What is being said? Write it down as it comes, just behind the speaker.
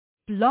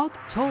Blog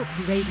Talk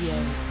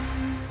Radio.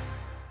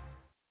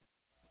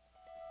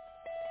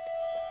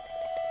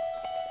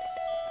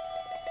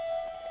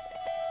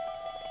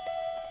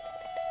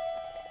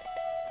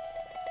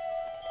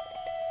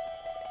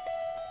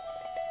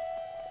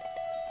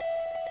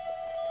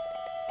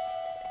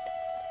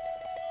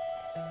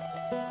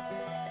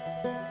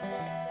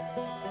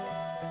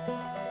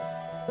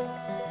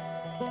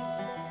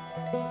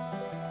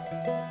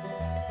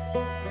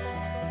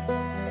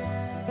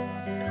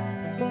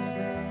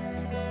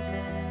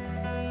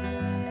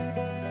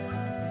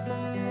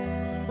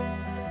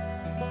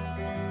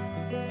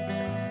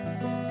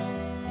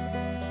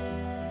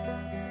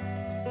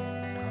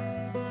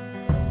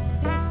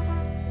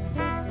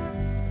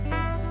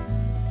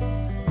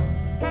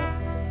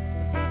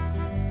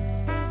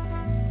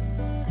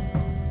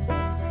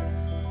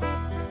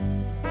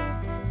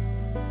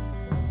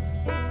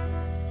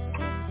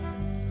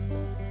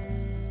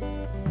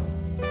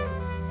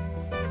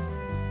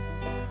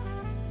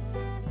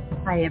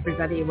 Hi,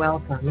 everybody.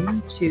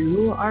 Welcome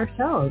to our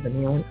show, the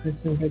Neil and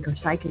Kristin Baker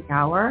Psychic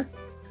Hour.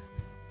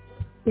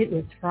 It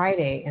is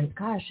Friday, and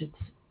gosh, it's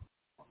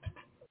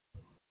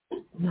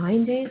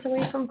 9 days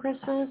away from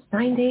Christmas.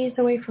 9 days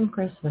away from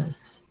Christmas.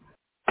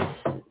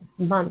 The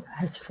month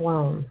has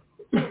flown,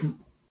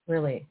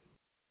 really.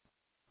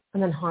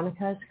 And then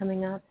Hanukkah is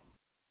coming up.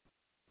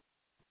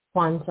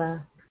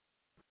 Kwanzaa.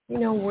 You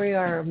know, we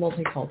are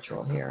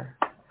multicultural here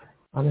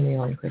on the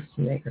Neil and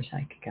Kristin Baker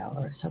Psychic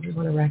Hour. So we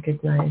want to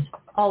recognize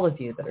all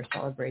of you that are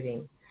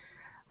celebrating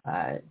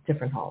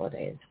different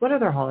holidays. What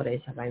other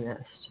holidays have I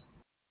missed?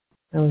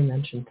 I only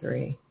mentioned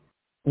 3.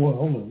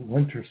 Well, the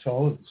winter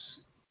solstice.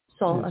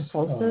 Solstice?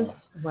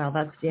 Well,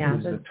 that's, yeah.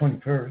 It's the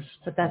 21st.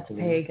 But that's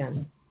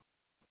pagan.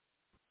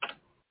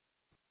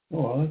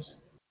 Well,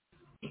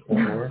 that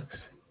works.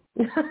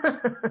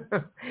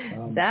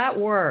 That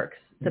works.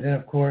 And then,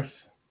 of course,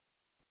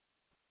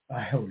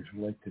 I always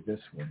relate to this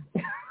one.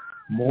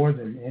 More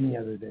than any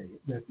other day.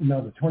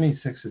 No, the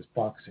 26th is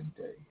Boxing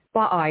Day.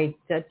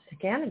 That's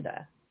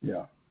Canada.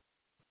 Yeah.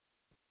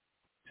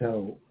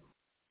 So.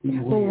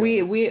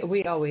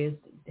 We always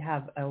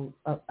have a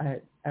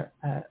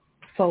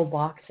faux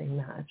boxing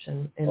match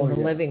in the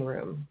living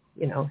room.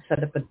 You know,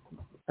 set up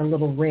a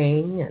little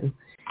ring and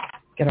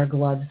get our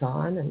gloves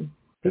on and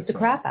beat the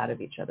crap out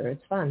of each other.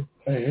 It's fun.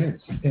 It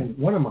is. And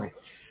one of my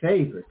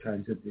favorite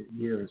times of the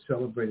year is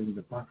celebrating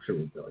the Boxer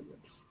Rebellion.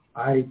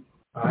 I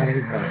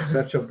had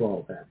such a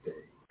ball that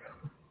day.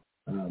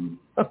 Oh,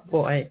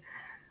 boy.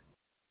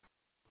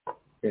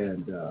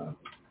 And,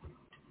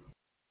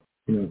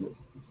 you know, the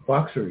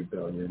Boxer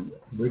Rebellion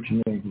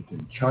originated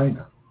in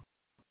China.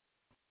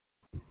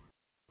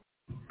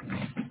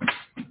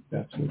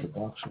 That's where the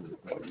Boxer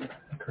Rebellion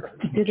occurred.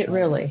 Did it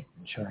really?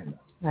 In China.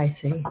 I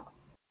see.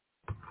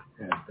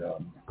 And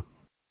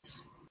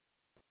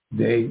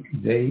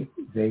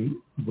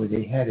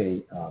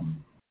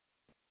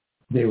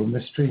they were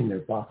mistreating their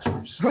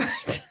boxers.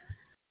 Right.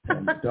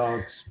 And the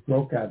dogs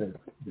broke out of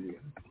the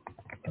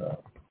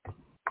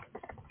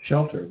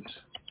shelters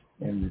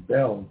and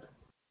rebelled.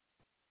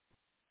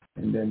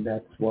 And then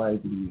that's why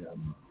the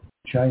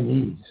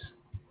Chinese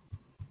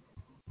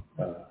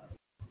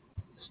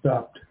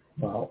stopped.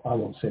 Well, I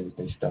won't say that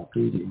they stopped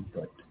eating,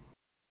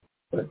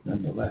 but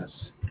nonetheless,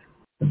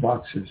 the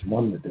boxers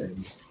won the day.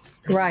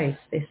 Rice.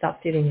 They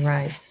stopped eating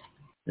rice.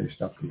 They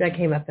stopped eating. That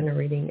came up in a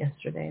reading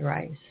yesterday,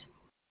 rice.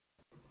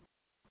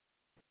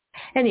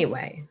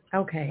 Anyway,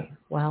 okay.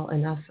 Well,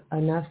 enough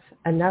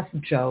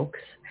jokes.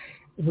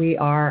 We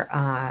are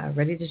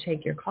ready to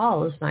take your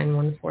calls.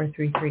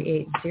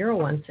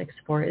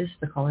 914-338-0164 is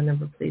the caller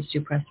number. Please do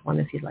press 1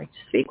 if you'd like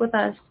to speak with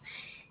us.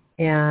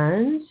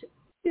 And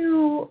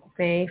you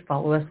may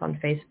follow us on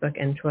Facebook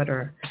and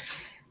Twitter.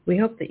 We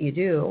hope that you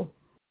do.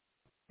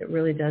 It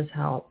really does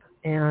help.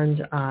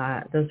 And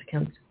those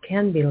accounts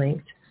can be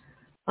linked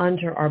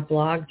under our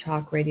Blog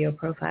Talk Radio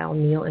profile,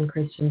 Neil and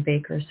Kristin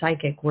Baker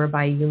Psychic,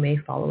 whereby you may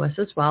follow us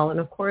as well. And,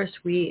 of course,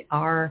 we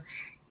are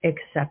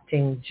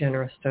accepting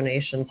generous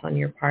donations on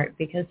your part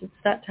because it's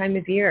that time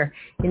of year.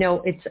 You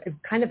know, it's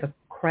kind of a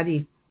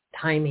cruddy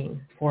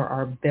timing for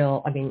our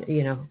bill. I mean,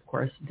 you know, of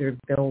course, there are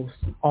bills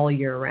all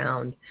year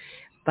round,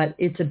 but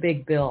it's a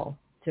big bill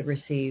to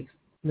receive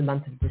the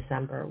month of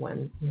December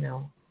when, you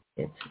know,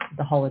 it's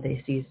the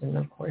holiday season.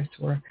 Of course,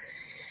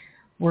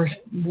 we're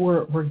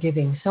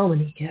giving so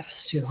many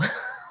gifts to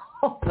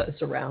all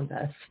those around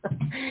us.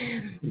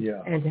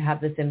 Yeah. And to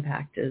have this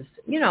impact is,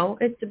 you know,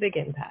 it's a big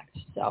impact.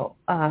 So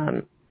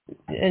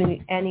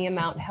and any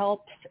amount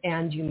helps,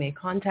 and you may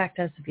contact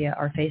us via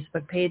our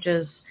Facebook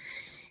pages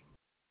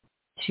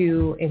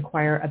to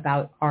inquire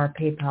about our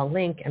PayPal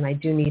link. And I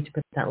do need to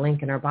put that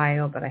link in our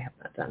bio, but I have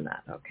not done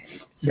that. Okay.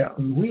 So yeah,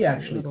 we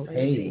actually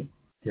pay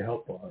to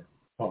help our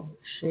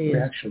publish. We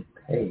actually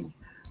pay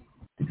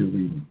to do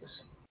readings.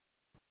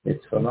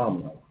 It's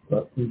phenomenal,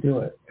 but we do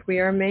it. We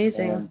are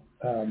amazing.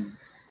 And,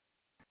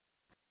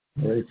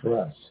 ready for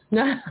us.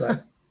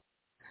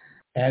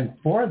 And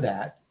for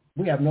that,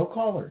 We have no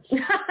callers.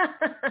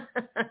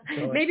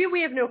 So maybe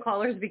we have no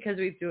callers because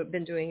we've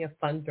been doing a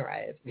fund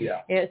drive.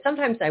 Yeah. And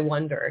sometimes I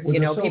wonder,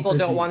 so people busy.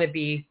 Don't want to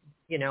be,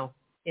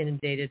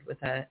 inundated with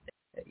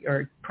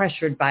or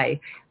pressured by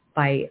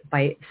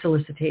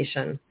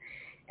solicitation,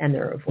 and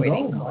they're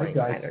avoiding calling. My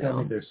guys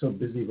tell me they're so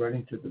busy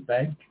running to the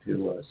bank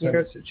to send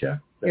us a check.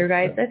 Your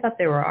guys? I thought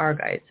they were our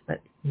guys,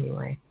 but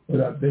anyway.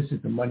 Well, this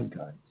is the money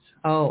guys.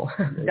 Oh,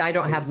 I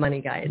don't have money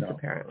guys,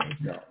 apparently.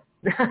 No.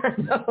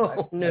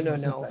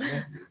 No.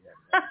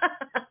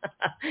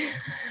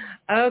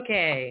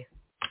 Okay.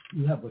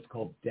 You have what's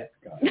called debt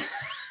guys.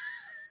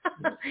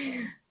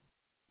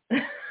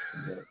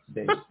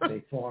 They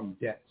form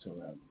debts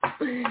around.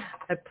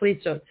 Please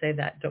don't say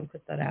that. Don't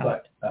put that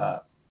out.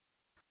 But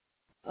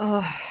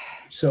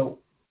so,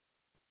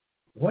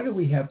 what do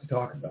we have to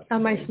talk about?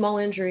 My small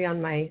injury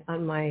on my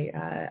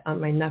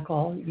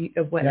knuckle.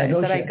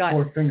 I got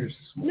 4 fingers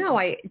this morning. No,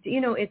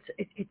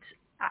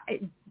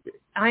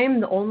 I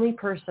am the only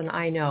person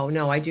I know.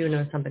 No, I do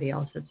know somebody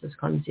else that's as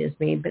clumsy as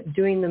me, but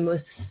doing the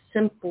most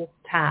simple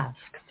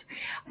tasks,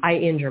 I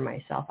injure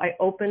myself. I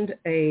opened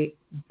a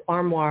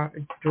armoire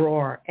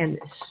drawer and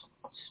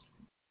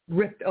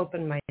ripped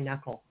open my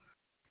knuckle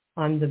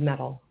on the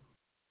metal.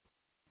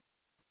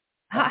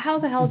 How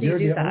the hell do you do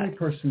that? You're the only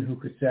person who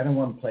could stand in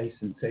one place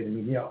and say to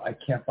me, I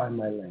can't find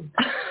my leg.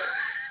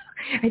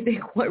 I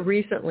think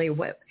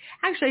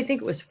actually I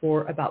think it was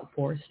about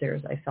 4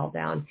 stairs I fell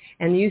down,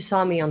 and you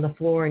saw me on the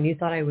floor and you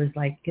thought I was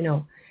like,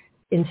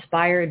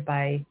 inspired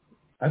by.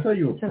 I thought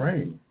you were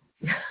praying.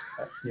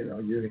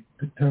 You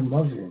could turn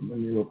Muslim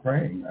when you were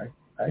praying.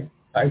 I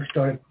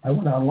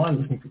went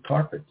online looking for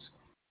carpets,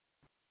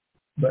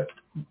 but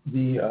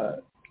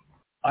the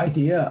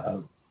idea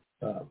of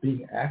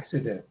being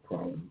accident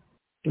prone.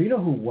 Well, you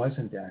know who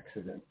wasn't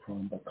accident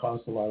prone but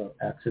caused a lot of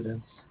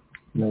accidents?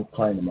 No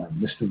client of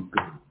mine, Mr.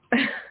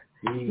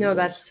 Magoo.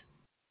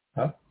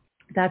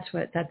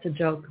 That's a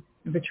joke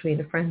between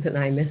a friend and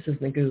I, Mrs.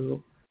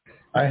 Magoo.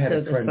 I had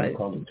a friend who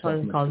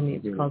called me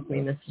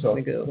Mrs.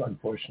 Magoo.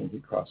 Unfortunately, he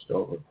crossed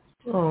over.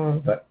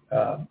 Oh. But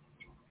from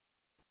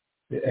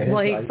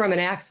an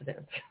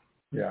accident.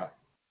 Yeah.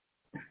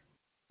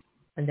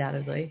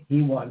 Undoubtedly.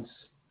 He once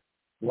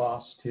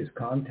lost his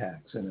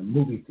contacts in a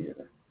movie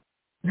theater,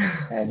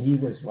 and he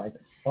was like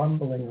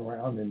fumbling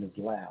around in his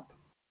lap.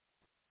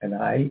 And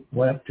I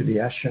went up to the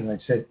usher and I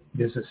said,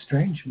 "There's a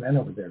strange man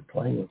over there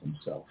playing with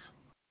himself."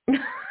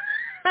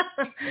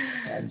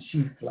 And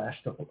she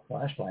flashed up a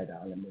flashlight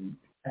on him and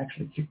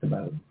actually kicked him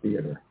out of the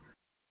theater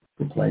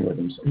for playing with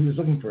himself. He was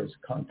looking for his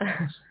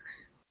contacts.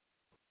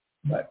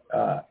 But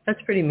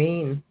that's pretty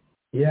mean.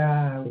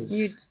 Yeah,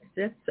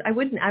 I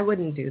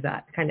wouldn't do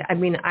that kind of. I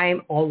mean,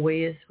 I'm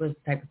always was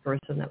the type of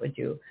person that would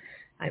do,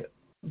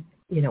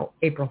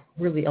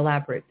 really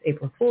elaborate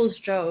April Fool's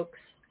jokes,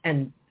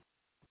 and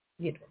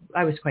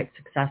I was quite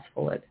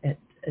successful at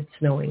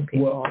snowing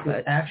people. Well,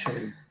 but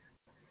actually,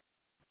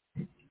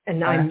 I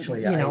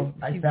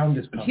found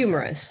his contacts.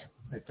 Humorous.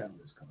 I found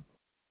his contacts.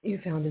 You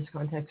found his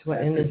contacts?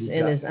 What, in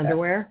his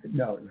underwear?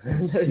 No, it was in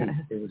his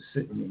seat. It was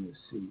sitting in his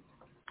seat.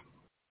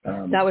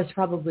 That was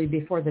probably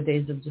before the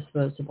days of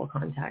disposable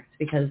contacts,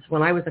 because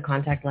when I was a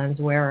contact lens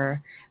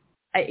wearer,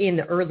 in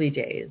the early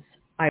days,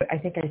 I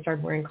think I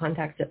started wearing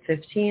contacts at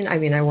 15. I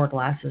mean, I wore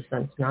glasses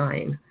since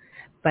 9,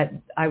 but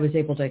I was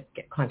able to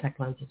get contact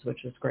lenses,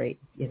 which was great,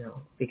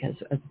 because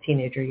as a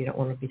teenager, you don't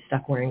want to be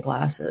stuck wearing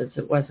glasses.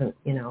 It wasn't,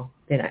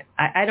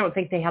 I don't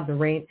think they had the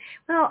range.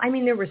 Well, I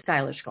mean, there were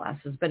stylish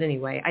glasses, but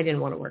anyway, I didn't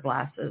want to wear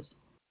glasses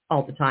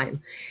all the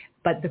time.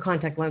 But the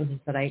contact lenses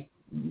that I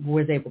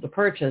was able to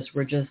purchase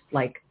were just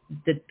like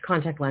the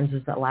contact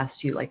lenses that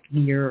last you like a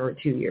year or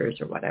 2 years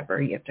or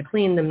whatever. You have to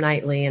clean them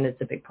nightly, and it's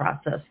a big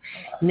process.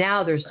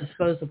 Now there's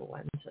disposable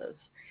lenses.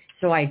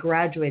 So I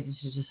graduated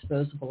to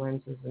disposable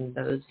lenses, and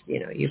those,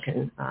 you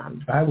can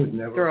I would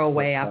never throw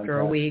away after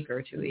a week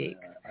or 2 weeks.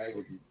 I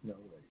wouldn't know.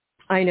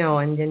 I know,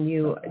 and then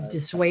you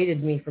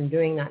dissuaded me from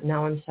doing that.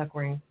 Now I'm stuck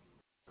wearing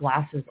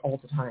glasses all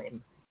the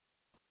time.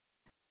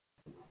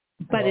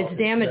 But it's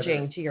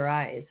damaging to your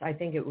eyes. I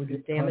think it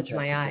would damage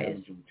my eyes.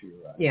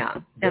 Yeah,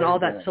 and all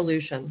that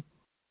solution.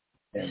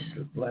 And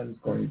the lens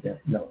going down.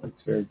 No, it's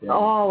very damaging.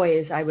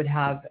 Always I would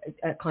have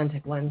a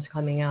contact lens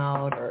coming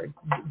out, or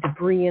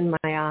debris in my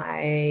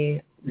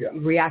eye,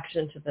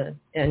 reaction to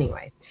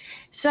anyway.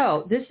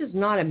 So this is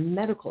not a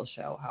medical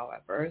show,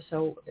 however,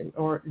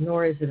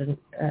 nor is it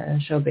a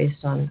show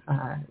based on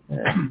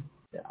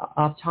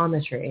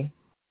optometry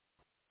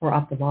or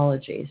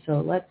ophthalmology.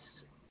 So let's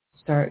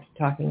start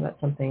talking about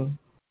something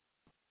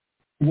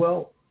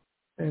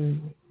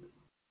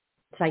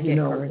psychic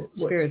or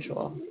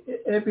spiritual.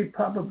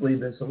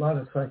 There's a lot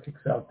of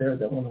psychics out there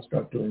that want to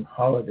start doing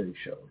holiday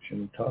shows,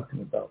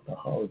 talking about the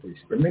holidays.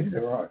 But maybe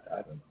there aren't,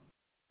 I don't know.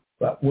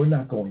 But we're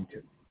not going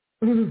to.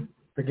 Mm-hmm.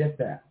 Forget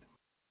that.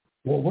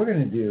 What we're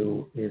going to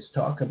do is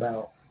talk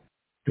about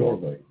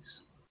doorways.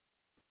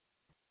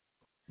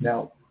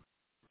 Now,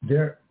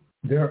 they're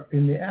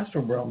in the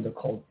astral realm, they're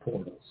called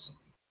portals.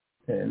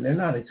 And they're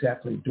not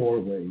exactly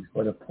doorways,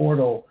 but a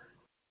portal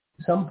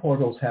some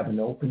portals have an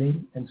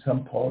opening and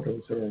some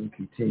portals are in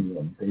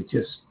continuum. They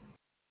just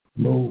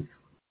move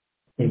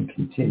in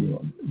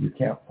continuum. You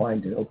can't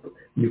find an open.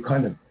 You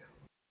kind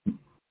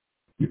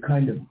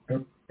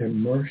of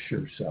immerse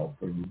yourself,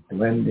 or you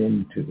blend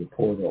into the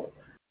portal.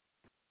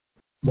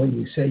 When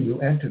you say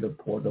you enter the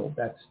portal,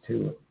 that's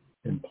to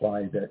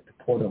imply that the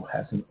portal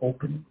has an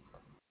opening.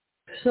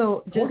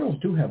 So portals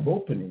do have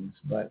openings,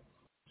 but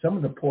some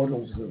of the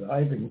portals that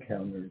I've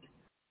encountered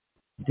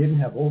didn't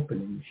have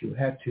openings. You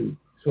had to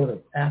sort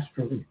of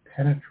astrally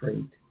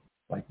penetrate,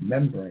 like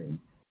membrane.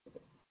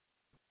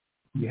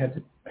 You had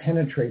to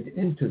penetrate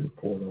into the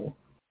portal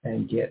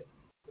and get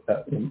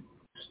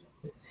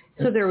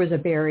so there was a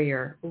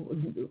barrier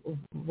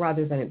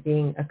rather than it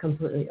being a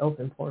completely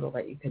open portal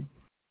that you could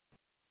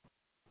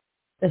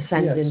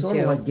ascend into. Sort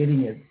of like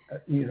getting it,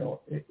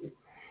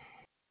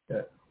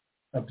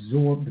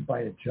 absorbed by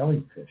a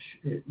jellyfish.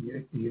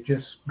 You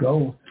just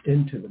go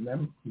into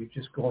you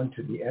just go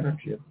into the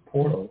energy of the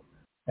portal,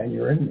 and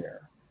you're in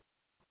there.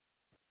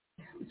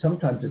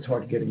 Sometimes it's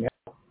hard getting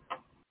out,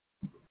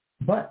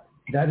 but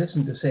that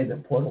isn't to say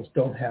that portals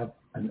don't have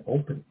an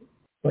opening.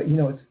 But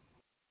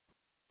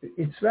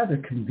it's rather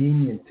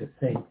convenient to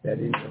think that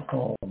in your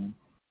home,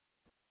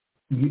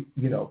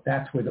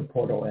 that's where the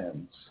portal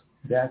ends.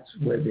 That's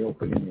where the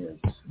opening is.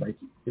 Like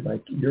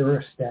your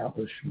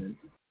establishment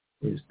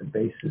is the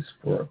basis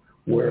for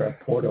where a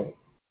portal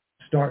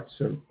starts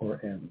or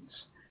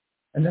ends.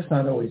 And that's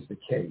not always the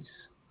case.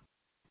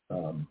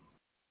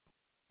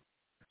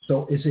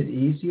 So is it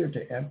easier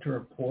to enter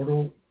a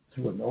portal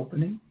through an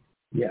opening?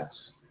 Yes.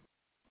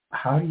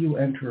 How do you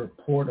enter a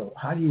portal?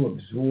 How do you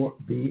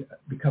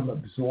become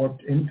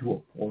absorbed into a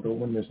portal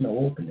when there's no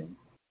opening?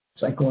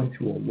 It's like going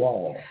through a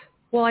wall.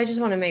 Well, I just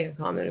want to make a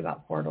comment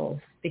about portals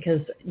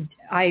because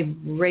I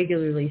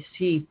regularly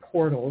see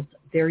portals.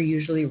 They're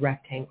usually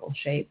rectangle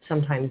shaped,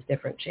 sometimes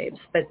different shapes,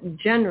 but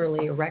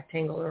generally a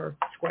rectangle or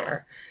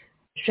square.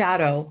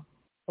 Shadow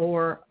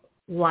or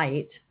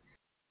light,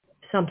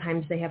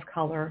 sometimes they have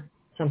color,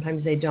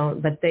 sometimes they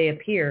don't, but they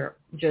appear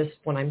just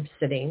when I'm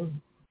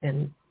sitting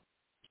and,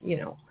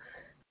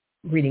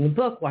 reading a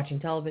book, watching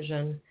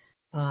television,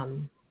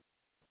 combing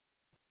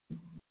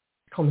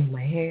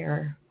my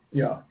hair.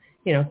 Yeah.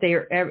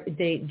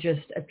 They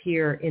just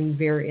appear in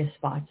various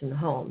spots in the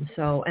home.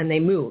 So, and they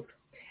move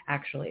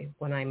actually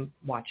when I'm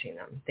watching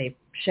them. They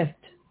shift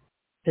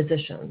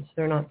positions.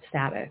 They're not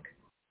static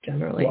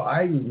generally. Well,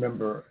 I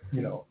remember,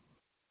 it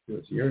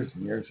was years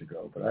and years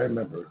ago, but I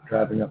remember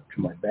driving up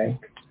to my bank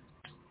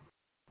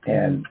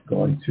and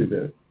going to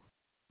the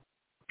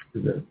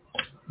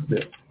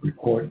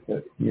record,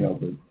 the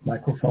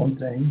microphone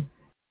thing.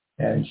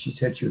 And she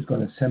said she was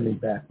going to send me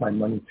back my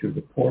money through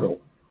the portal.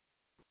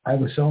 I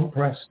was so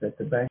impressed that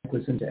the bank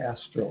was into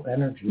astral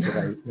energy that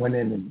I went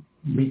in and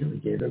immediately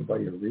gave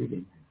everybody a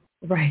reading.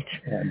 Right.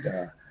 And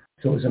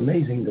so it was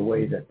amazing the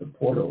way that the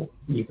portal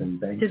even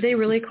banks. Did they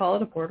really call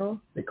it a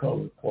portal? They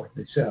called it a portal.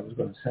 They said I was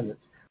going to send it.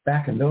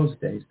 Back in those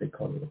days, they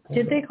called it a portal.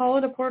 Did they call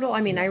it a portal?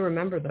 I mean, I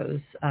remember those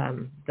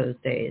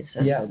days.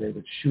 Yeah, they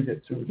would shoot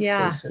it through.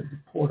 Yeah. They said the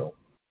portal.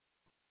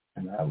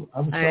 And I was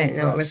so I didn't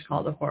know it was impressed.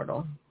 called a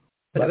portal.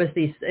 But it was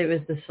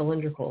the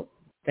cylindrical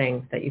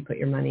thing that you put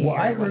your money in or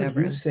I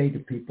whatever. heard you say to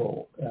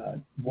people,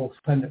 we'll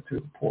send it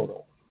through the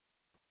portal.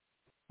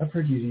 I've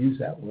heard you use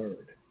that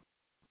word.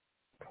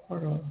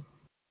 Portal.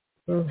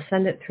 We'll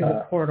send it through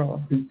the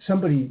portal.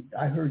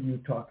 I heard you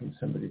talking to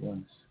somebody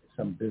once,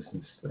 some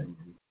business thing.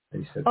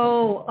 They said.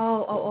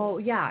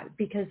 Yeah,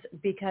 because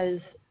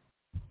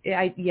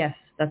yes,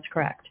 that's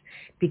correct.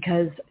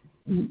 Because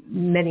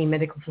many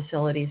medical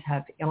facilities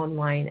have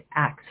online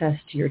access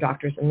to your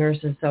doctors and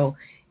nurses, so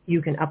you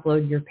can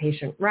upload your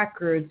patient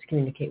records,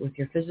 communicate with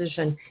your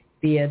physician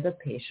via the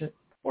patient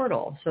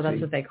portal. So that's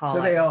what they call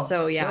it.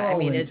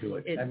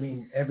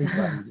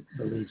 Everybody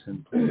believes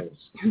in portals.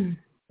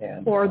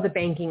 And, or a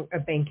banking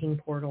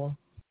portal.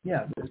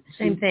 Yeah.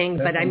 Same thing,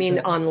 but I mean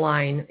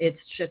online.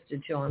 It's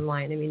shifted to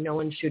online. I mean, no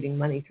one's shooting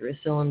money through a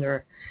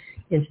cylinder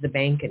into the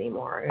bank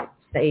anymore. It's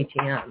the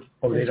ATM.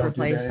 Oh, they don't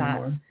do that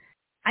anymore?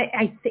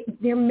 I think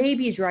there may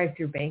be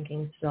drive-through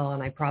banking still,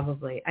 and I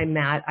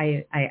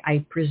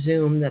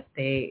presume that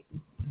they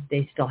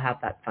still have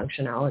that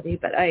functionality,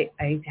 but I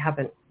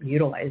haven't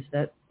utilized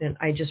it, and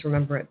I just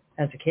remember it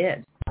as a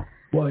kid.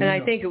 Well, and I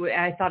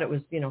thought it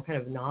was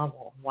kind of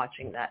novel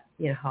watching that,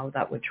 how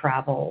that would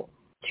travel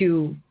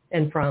to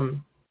and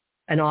from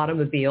an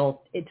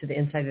automobile into the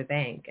inside of the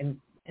bank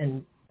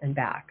and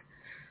back.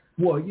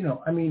 Well,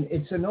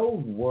 it's an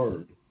old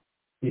word.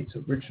 Its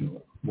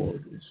original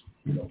word is,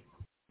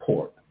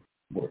 port.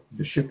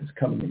 The ship is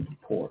coming into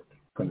port,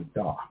 going to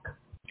dock.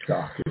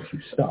 Dock if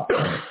you stop.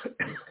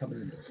 It's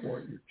coming into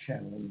port, you're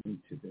channeling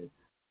into the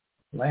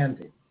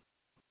landing.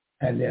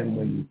 And then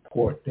when you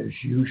port,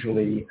 there's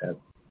usually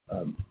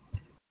an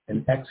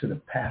exit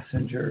of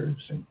passengers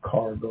and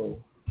cargo.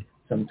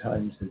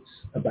 Sometimes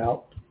it's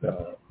about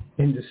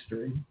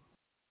industry,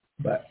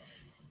 but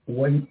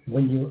when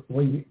you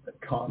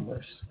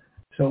commerce.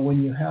 So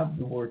when you have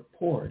the word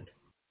port,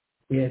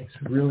 it's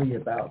really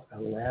about a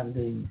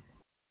landing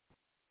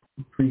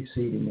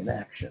preceding an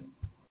action,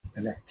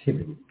 an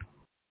activity.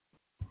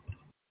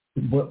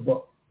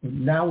 But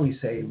now we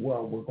say,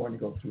 well, we're going to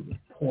go through the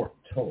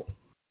portal.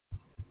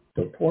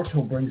 The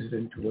portal brings it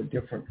into a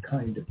different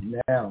kind of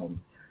noun.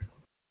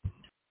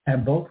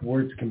 And both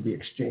words can be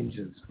exchanged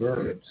as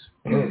verbs.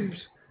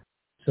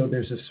 So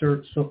there's a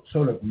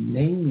sort of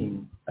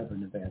naming of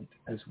an event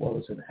as well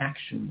as an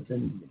action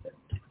within the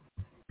event.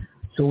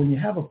 So when you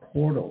have a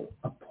portal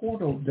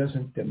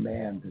doesn't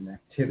demand an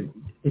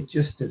activity. It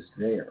just is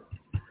there.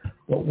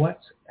 But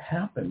what's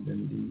happened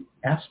in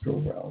the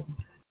astral realm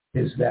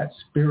is that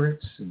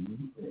spirits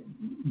and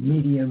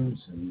mediums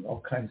and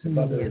all kinds of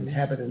other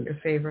inhabitants your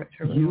favorite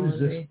use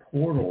this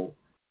portal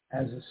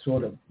as a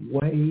sort of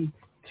way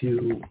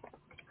to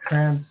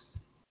transport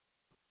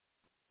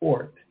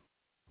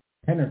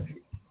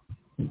energy,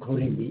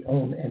 including the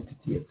own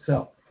entity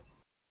itself.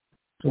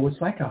 So it's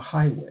like a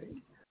highway.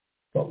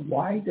 But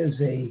why does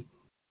a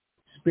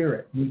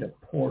spirit need a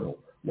portal?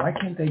 Why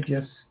can't they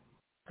just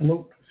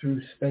float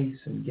through space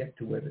and get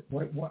to it?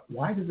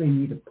 Why do they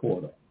need a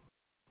portal?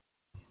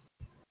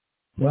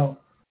 Well,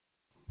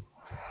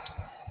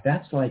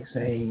 that's like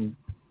saying,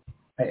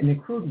 in a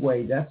crude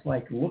way, that's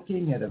like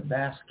looking at a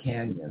vast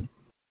canyon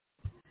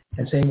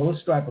and saying, well,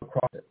 let's drive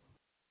across it.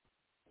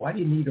 Why do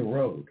you need a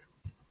road?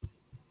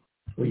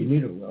 Well, you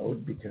need a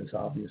road because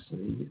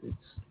obviously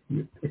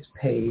it's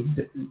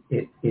paved.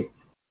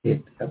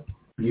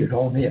 You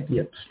don't have the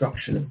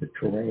obstruction of the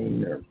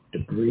terrain or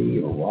debris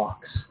or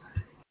rocks.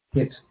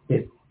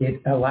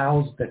 It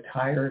allows the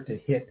tire to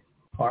hit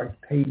hard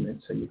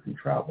pavement so you can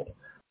travel.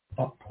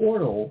 A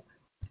portal,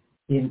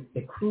 in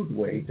a crude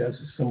way, does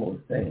a similar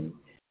thing.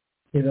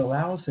 It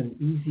allows an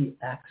easy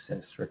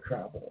access for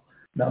travel.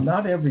 Now,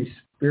 not every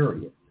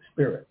spirit.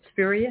 Spirit?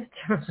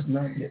 It's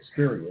not yet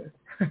spirit.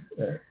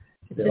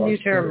 It's a new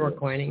term we're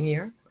coining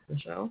here on the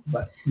show.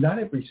 But not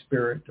every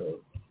spirit or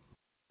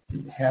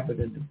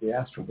inhabitant of the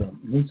astral realm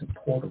needs a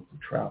portal to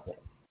travel.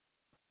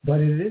 But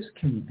it is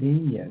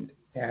convenient,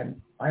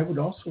 and I would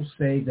also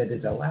say that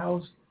it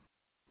allows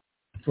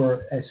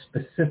for a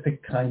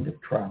specific kind of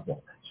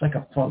travel. It's like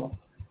a funnel.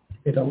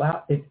 It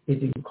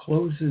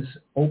encloses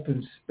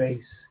open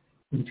space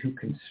into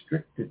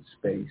constricted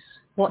space.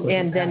 Well,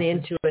 and then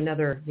into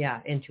another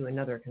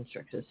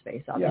constricted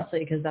space, obviously,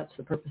 because that's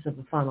the purpose of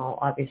a funnel,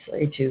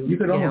 obviously, to, you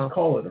could almost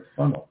call it a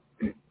funnel.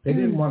 They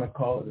didn't want to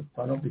call it a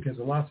funnel because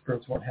a lot of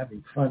spirits weren't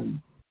having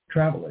fun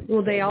traveling.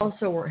 Well, they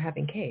also weren't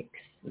having cakes.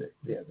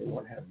 Yeah, they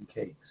weren't having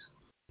cakes.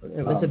 But,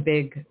 it was a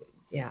big,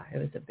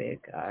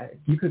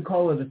 you could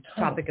call it a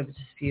tunnel. Topic of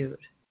dispute.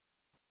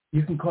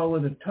 You can call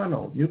it a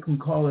tunnel. You can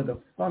call it a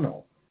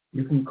funnel.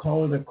 You can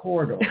call it a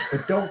corridor,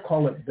 but don't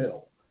call it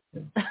Bill.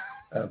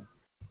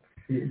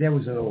 There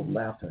was an old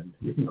laughing.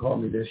 You can call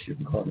me this, you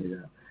can call me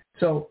that.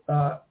 So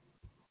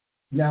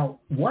now,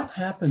 what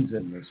happens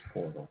in this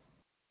portal?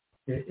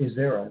 Is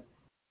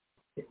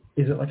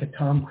it like a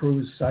Tom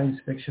Cruise science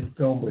fiction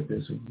film where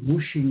there's a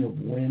whooshing of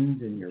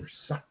wind and you're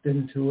sucked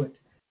into it?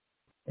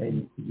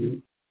 And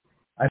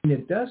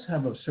it does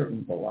have a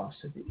certain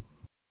velocity,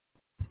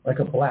 like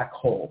a black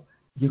hole.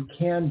 You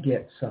can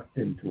get sucked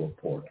into a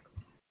portal.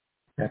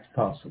 That's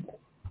possible.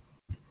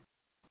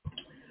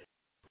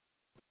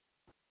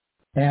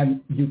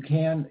 And you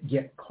can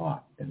get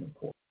caught in the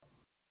portal.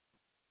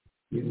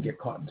 You can get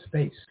caught in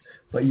space,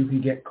 but you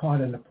can get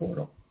caught in a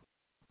portal.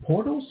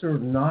 Portals are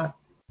not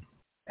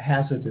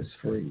hazardous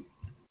free.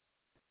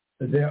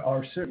 There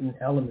are certain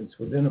elements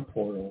within a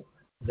portal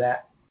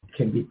that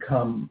can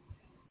become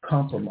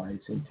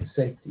compromising to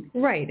safety.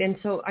 Right. And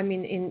so, I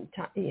mean,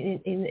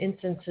 in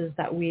instances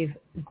that we've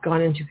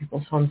gone into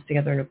people's homes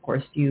together, and of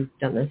course you've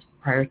done this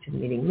prior to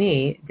meeting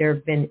me, there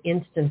have been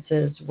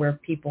instances where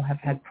people have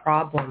had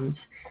problems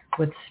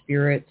with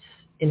spirits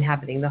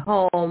inhabiting the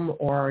home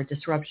or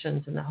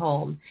disruptions in the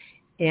home,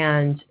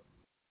 and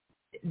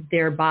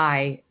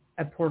thereby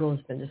a portal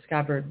has been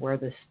discovered where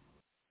this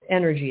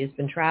energy has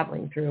been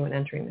traveling through and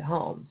entering the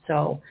home.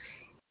 So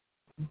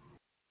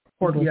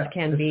portals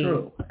can be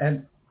true.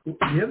 And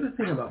the other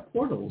thing about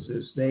portals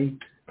is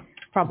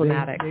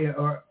problematic. They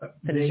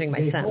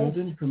hold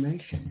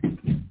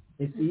information.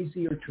 It's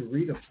easier to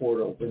read a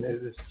portal than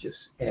it is just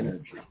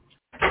energy,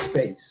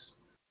 space,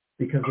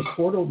 because a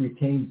portal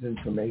retains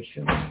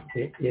information.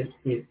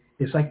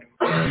 It's like,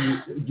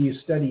 do you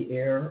study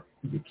air?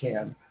 You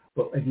can,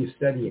 but if you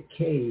study a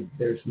cave,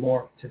 there's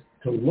more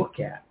to look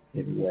at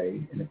in a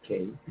way in a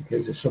cave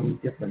because there's so many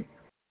different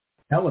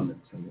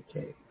elements in the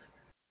cave.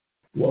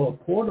 Well, a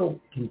portal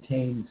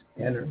contains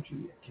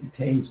energy. It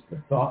contains the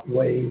thought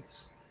waves.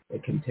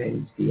 It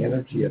contains the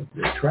energy of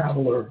the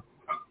traveler.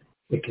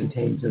 It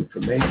contains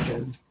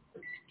information.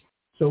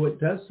 So it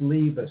does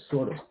leave a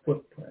sort of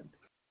footprint.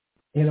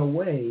 In a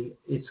way,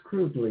 it's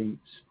crudely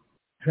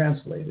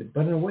translated,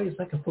 but in a way it's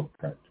like a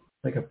footprint,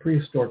 like a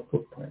prehistoric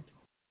footprint.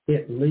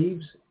 It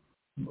leaves,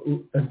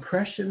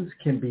 impressions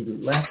can be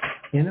left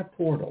in a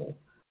portal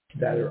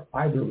that are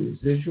either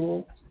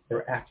residual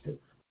or active.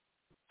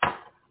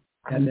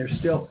 And there's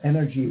still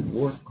energy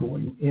work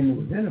going in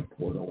within a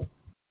portal.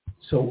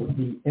 So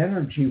the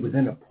energy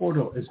within a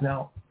portal is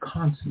now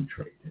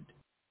concentrated.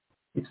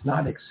 It's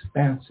not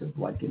expansive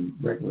like in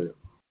regular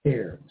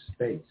air and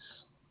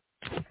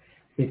space.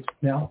 It's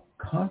now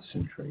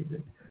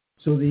concentrated.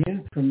 So the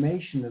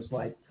information is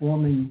like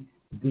forming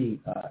the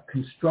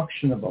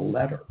construction of a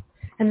letter.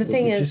 And the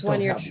thing is,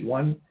 when you're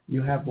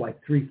you have like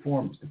three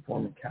forms to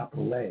form a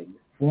capital A. It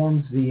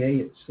forms the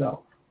A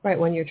itself. Right.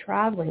 When you're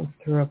traveling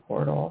through a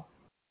portal,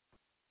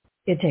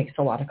 it takes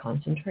a lot of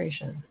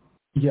concentration.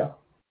 Yeah.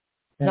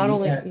 And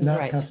not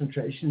right.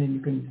 concentration, and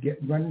you can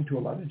run into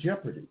a lot of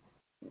jeopardy.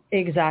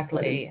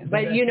 Exactly.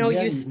 But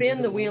you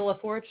spin the wheel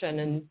of fortune,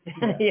 and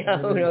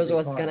who knows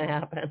what's going to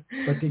happen.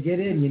 But to get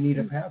in, you need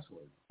a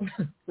password.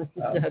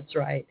 That's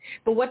right.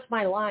 But what's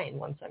my line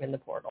once I'm in the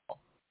portal?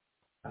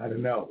 I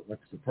don't know.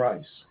 What's the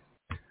price?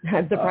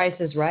 The price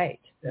is right.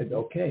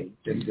 Okay,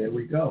 then there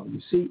we go. You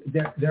see,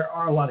 there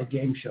are a lot of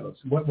game shows.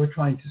 What we're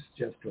trying to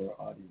suggest to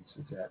our audience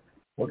is that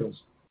portals,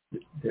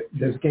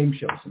 there's game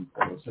shows in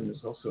portals, and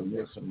there's also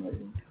Nielsen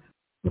rating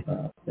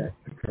that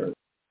occurs.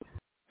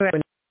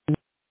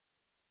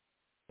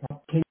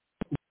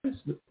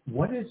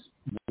 What is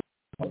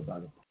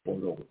about a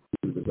portal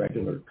to the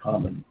regular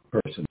common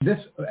person?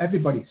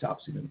 Everybody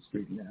stops in the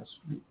street and asks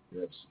me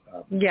this.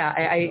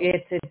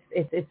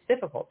 It's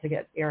difficult to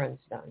get errands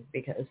done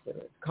because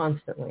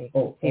constantly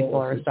people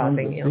are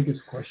stopping you. One of the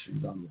biggest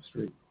questions on the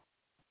street.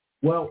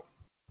 Well,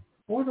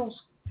 portals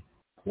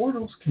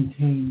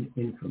contain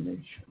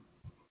information.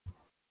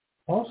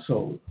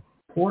 Also,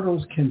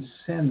 portals can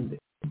send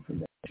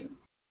information.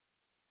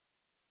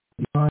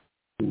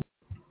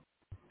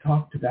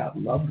 Talk to that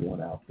loved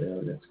one out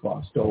there that's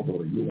crossed over,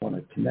 or you want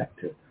to connect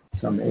to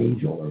some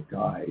angel or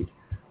guide.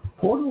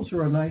 Portals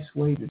are a nice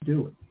way to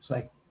do it.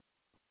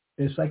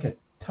 It's like a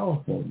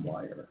telephone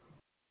wire.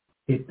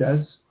 It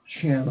does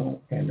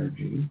channel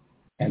energy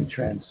and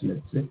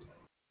transmits it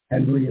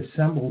and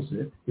reassembles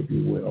it, if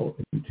you will,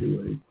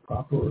 into a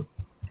proper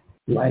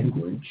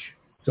language.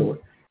 So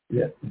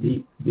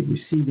the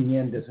receiving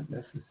end doesn't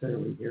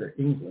necessarily hear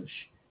English.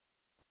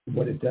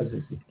 What it does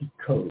is it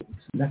decodes.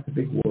 And that's a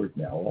big word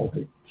now. All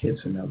the kids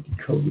are now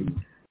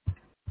decoding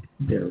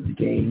their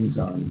games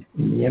in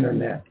the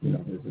internet.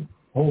 There's a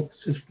whole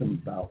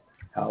system about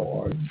how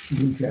our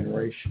new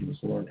generation has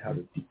learned how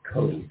to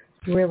decode.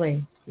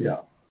 Really?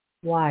 Yeah.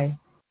 Why?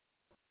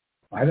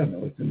 I don't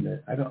know. It's in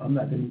there. I'm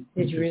not in.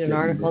 Did you read an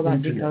article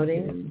about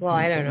decoding? Well,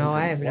 I don't know.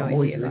 I have no idea. I'm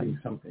always reading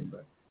something,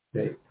 but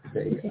they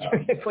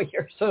well,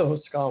 you're so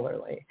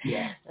scholarly.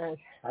 Yeah.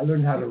 I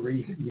learned how to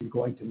read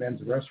going to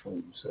men's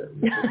restrooms.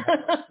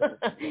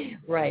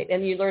 Right,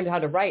 and you learned how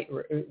to write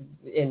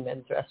in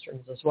men's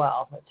restrooms as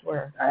well. That's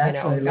where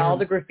all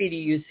the graffiti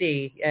you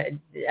see,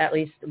 at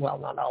least, well,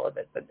 not all of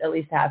it, but at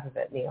least half of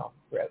it, Neil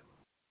wrote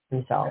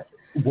himself.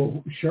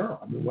 Well, sure.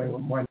 I mean,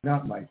 why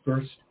not?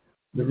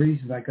 The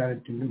reason I got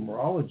into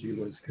numerology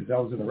was because I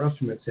was in a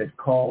restroom that said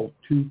call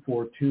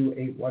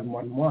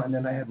 242-8111,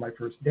 and I had my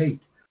first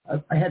date.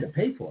 I had to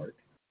pay for it,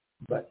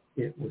 but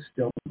it was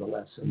still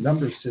nonetheless a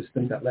number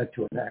system that led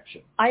to an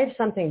action. I have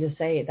something to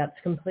say that's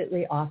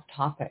completely off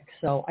topic,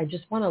 so I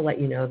just want to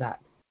let you know that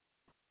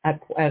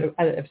at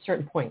a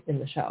certain point in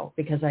the show,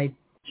 because I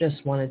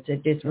just wanted to,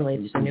 it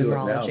relates to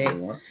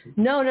numerology.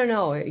 No,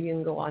 you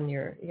can go on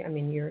you're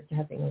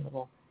having a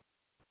little...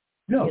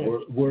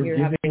 No, we're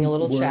having a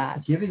little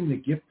chat. Giving the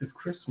gift of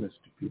Christmas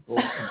to people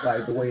by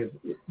the way of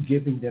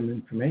giving them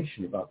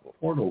information about the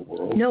portal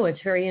world. No,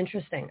 it's very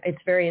interesting.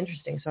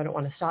 So I don't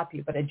want to stop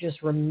you, but I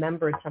just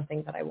remembered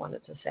something that I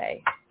wanted to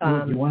say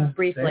you want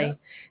briefly. To say it?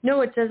 No,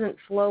 it doesn't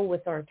flow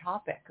with our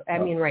topic. I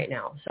mean, right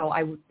now. So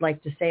I would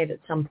like to say it at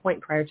some point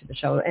prior to the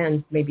show,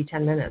 and maybe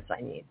 10 minutes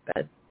I need.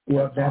 But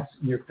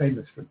you're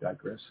famous for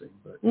digressing,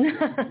 but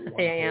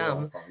I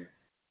am.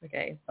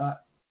 Okay.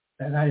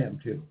 And I am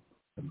too.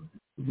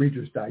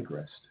 Readers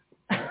digressed.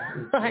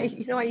 I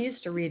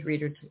used to read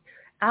Reader.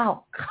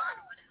 Ow,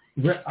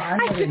 God. I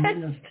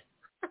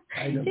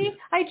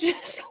just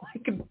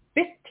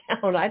bit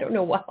down. I don't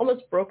know what.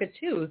 Almost broke a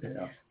tooth.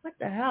 Yeah. What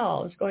the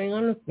hell is going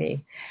on with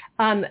me?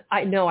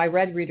 I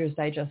read Reader's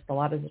Digest a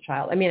lot as a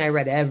child. I mean, I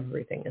read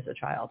everything as a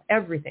child.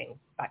 Everything.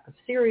 Back of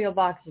cereal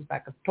boxes,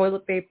 back of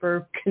toilet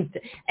paper,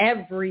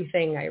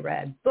 everything I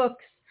read.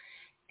 Books.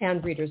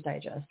 And Reader's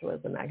Digest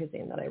was the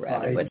magazine that I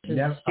read, which is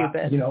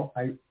stupid.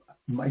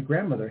 My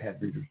grandmother had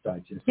Reader's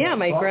Digest. Yeah,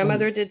 my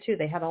grandmother did too.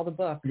 They had all the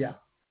books. Yeah.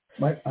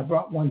 I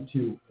brought one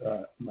to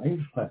my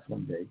English class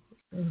one day,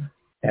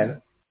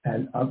 and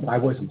I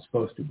wasn't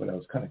supposed to, but I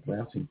was kind of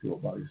glancing through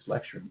it while he was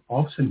lecturing. All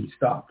of a sudden he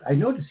stopped. I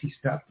noticed he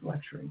stopped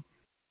lecturing.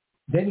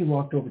 Then he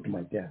walked over to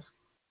my desk.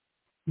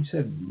 He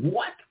said,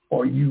 "What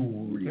are you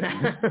reading?"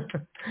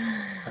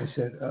 I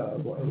said,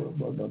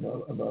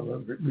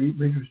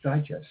 Reader's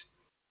Digest.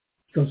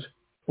 He goes,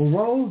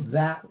 "Throw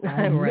that.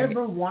 I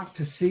never want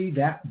to see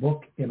that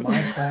book in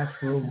my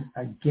classroom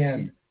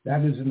again.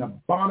 That is an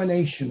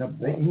abomination of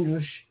the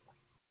English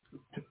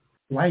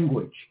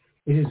language.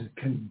 It is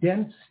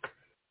condensed.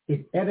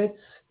 It edits.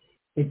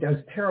 It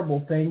does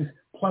terrible things.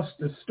 Plus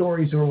the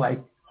stories are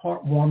like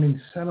heartwarming,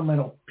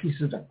 sentimental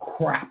pieces of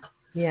crap."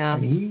 Yeah.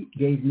 And he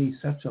gave me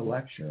such a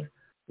lecture.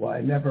 Well, I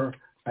never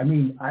I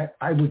mean,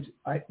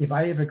 if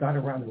I ever got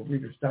around to a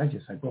Reader's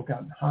Digest, I broke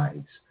out in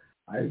hives.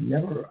 I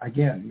never,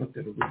 again, looked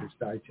at a Reader's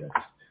Digest.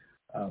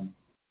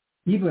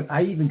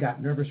 I even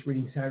got nervous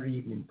reading Saturday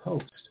Evening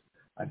Post.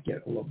 I'd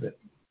get a little bit,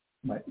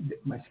 my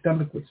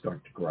stomach would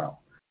start to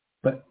growl.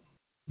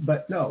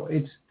 But no,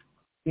 it's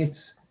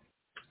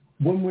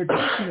when we're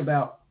talking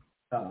about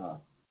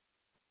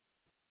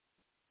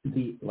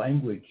the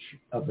language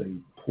of a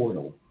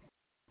portal,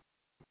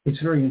 it's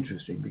very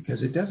interesting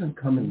because it doesn't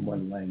come in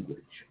one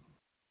language.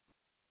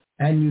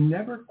 And you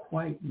never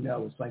quite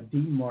know. It's like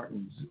Dean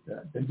Martin's,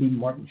 the Dean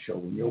Martin show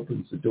when he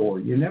opens the door.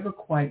 You never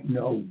quite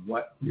know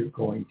what you're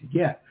going to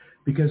get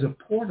because a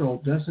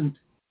portal doesn't.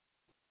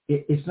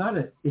 It's not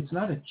a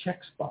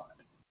check spot.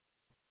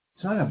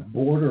 It's not a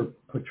border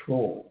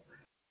patrol.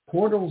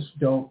 Portals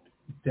don't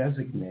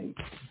designate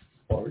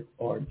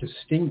or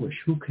distinguish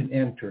who can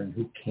enter and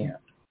who can't.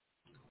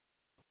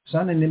 It's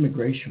not an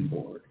immigration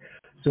board.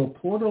 So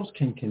portals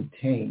can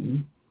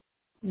contain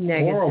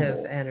negative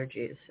horrible,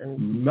 energies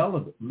and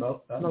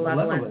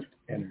malevolent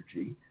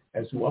energy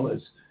as well as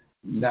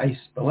nice,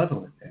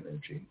 benevolent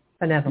energy.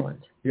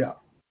 Benevolent. Yeah.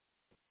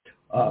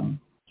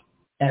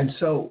 And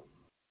so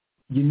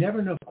you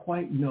never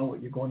quite know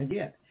what you're going to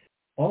get.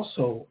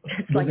 Also,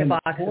 it's like a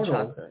box of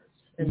chocolates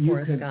in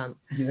Forrest Gump.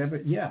 You never,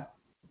 yeah.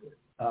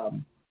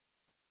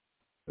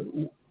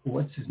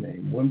 What's his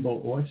name?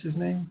 What's his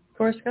name?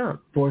 Forrest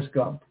Gump. Forrest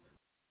Gump.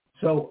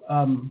 So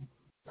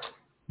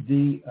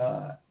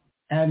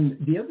and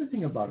the other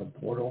thing about a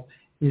portal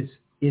is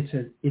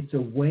it's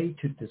a way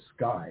to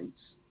disguise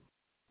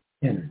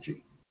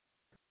energy,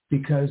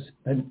 because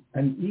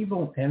an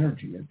evil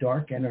energy, a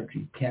dark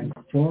energy, can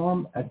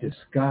form a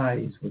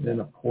disguise within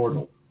a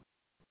portal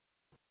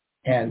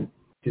and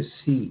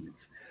deceive.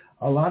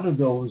 A lot of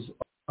those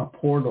a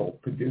portal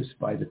produced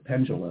by the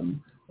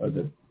pendulum or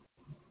the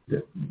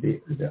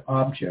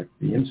object,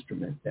 the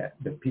instrument that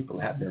people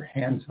have their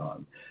hands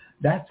on.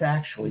 That's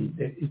actually,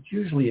 it's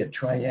usually a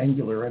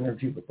triangular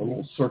energy with a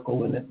little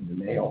circle in it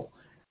and a nail.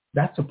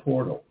 That's a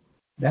portal.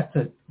 That's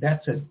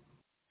a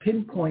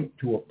pinpoint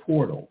to a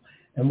portal.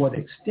 And what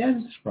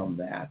extends from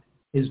that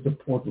is the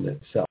portal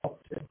itself.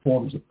 It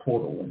forms a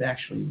portal. It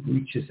actually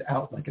reaches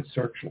out like a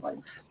searchlight.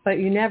 But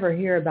you never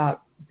hear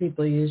about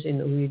people using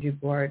the Ouija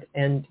board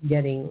and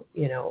getting,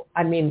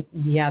 I mean,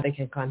 yeah, they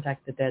can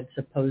contact the dead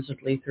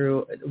supposedly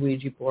through the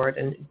Ouija board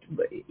and,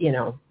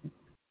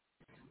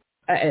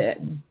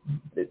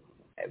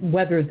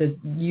 whether the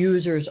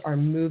users are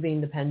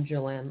moving the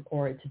pendulum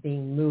or it's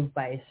being moved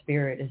by a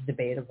spirit is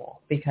debatable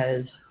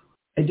because...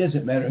 It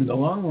doesn't matter. In the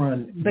long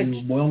run,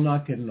 you will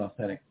not get an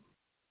authentic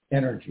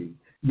energy.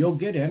 You'll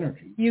get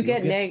energy. You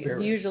get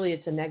usually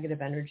it's a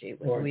negative energy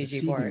with or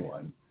Ouija board.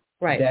 One,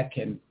 right.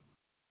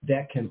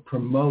 That can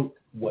promote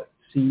what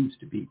seems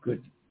to be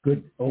good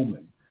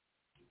omen,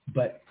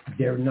 but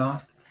they're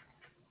not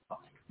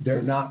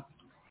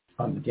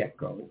on the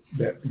get-go.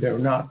 They're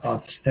not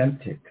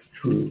authentic,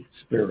 true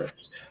spirits.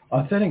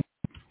 Authentic,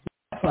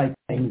 that's like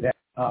saying that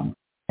I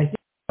think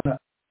I'm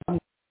going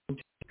to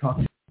talk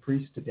to the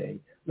priest today.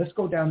 Let's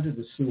go down to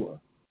the sewer.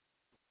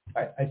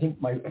 I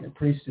think the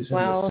priest is in the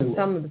sewer. Well,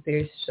 some of the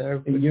priests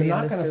are. You're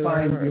going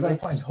to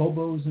find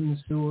hobos in the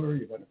sewer.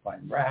 You're going to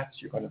find rats.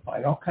 You're going to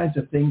find all kinds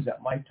of things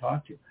that might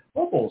talk to you.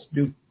 Hobos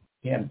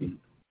can be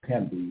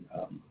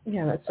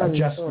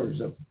adjusters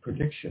of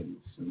predictions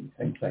and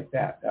things like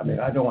that. I mean,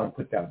 I don't want to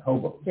put down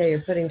hobos. Yeah,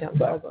 you're putting down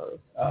hobos.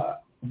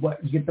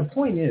 The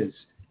point is,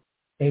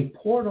 a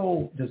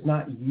portal does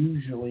not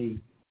usually.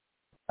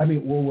 I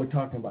mean, we're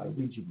talking about a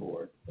Ouija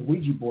board. The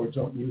Ouija boards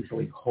don't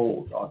usually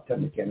hold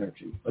authentic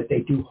energy, but they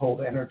do hold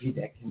energy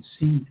that can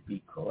seem to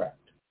be correct,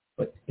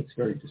 but it's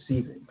very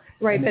deceiving.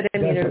 Right,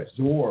 and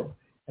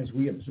as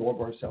we absorb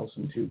ourselves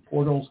into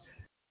portals,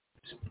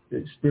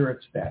 the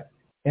spirits that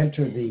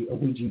enter the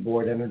Ouija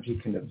board energy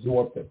can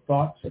absorb the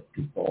thoughts of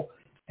people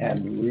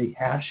and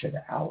rehash it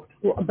out.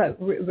 Well, but,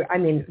 I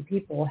mean,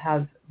 people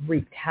have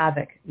wreaked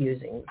havoc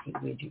using the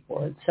Ouija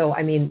board. So,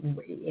 I mean,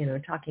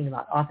 talking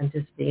about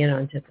authenticity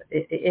and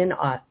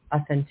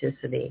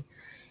inauthenticity,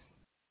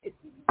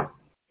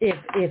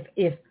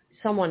 if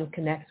someone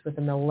connects with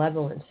a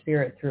malevolent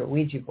spirit through a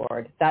Ouija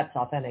board, that's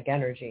authentic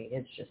energy.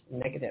 It's just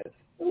negative.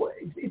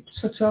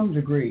 To some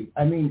degree.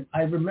 I mean,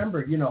 I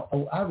remember,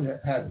 I've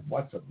had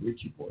lots of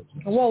Ouija boards.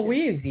 Well,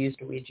 we've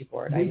used a Ouija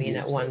board.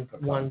 At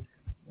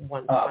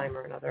one time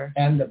or another.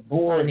 And the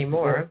board, not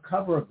anymore. The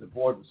cover of the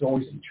board was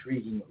always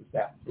intriguing. It was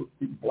that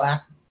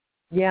black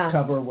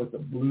cover with a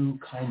blue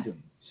kind of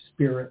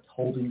spirit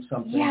holding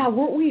something. Yeah,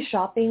 weren't we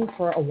shopping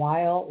for a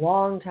while,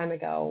 long time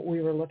ago?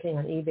 We were looking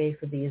on eBay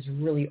for these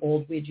really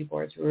old Ouija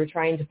boards. We were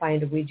trying to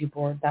find a Ouija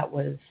board that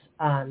was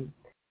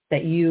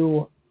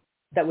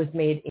that was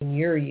made in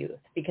your youth,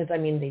 because I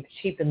mean they've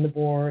cheapened the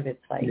board. It's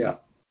like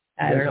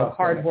I don't know,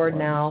 cardboard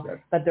now,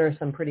 but there are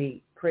some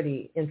pretty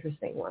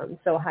interesting ones.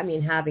 So I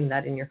mean, having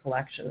that in your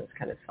collection is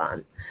kind of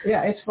fun.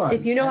 Yeah, it's fun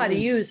if you know how to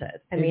use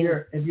it.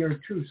 If you're a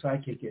true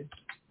psychic, it's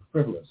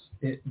frivolous.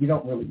 You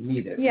don't really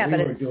need it. Yeah, we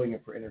were doing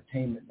it for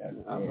entertainment,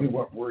 and we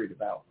weren't worried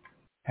about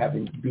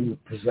being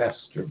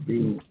possessed or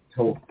being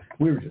told.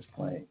 We were just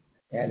playing,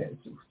 and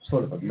it's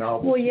sort of a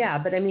novelty. Well, yeah,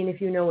 but I mean,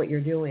 if you know what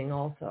you're doing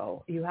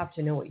also, you have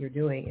to know what you're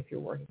doing if you're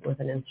working with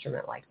an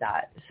instrument like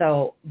that.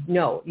 So,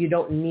 no, you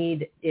don't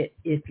need it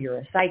if you're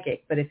a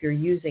psychic, but if you're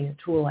using a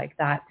tool like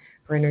that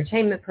for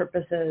entertainment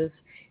purposes,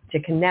 to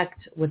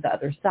connect with the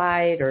other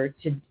side or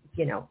to,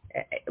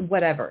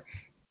 whatever,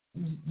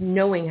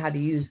 knowing how to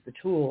use the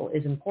tool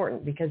is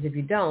important, because if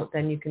you don't,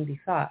 then you can be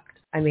fucked.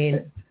 I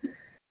mean...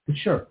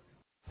 Sure.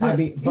 I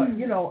mean, but,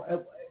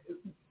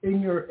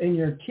 in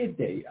your kid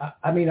day,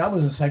 I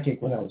was a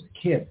psychic when I was a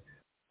kid,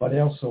 but I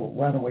also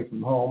ran away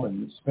from home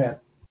and spent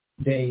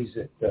days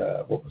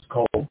at what was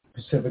called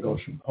Pacific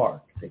Ocean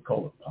Park. They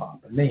called it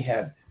POP. And they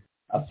had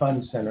a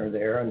fun center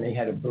there, and they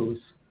had a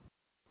booth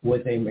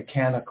with a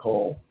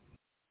mechanical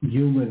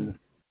human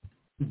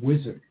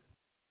wizard.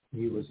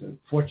 He was a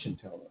fortune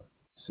teller,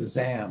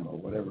 Shazam or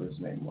whatever his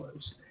name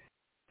was.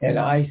 And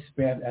I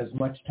spent as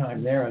much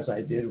time there as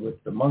I did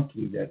with the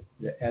monkey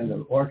and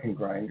the organ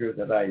grinder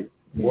that I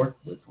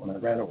worked with when I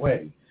ran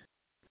away.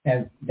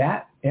 And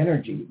that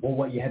energy, well,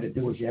 what you had to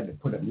do is you had to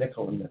put a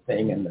nickel in the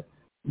thing, and the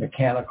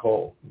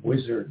mechanical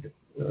wizard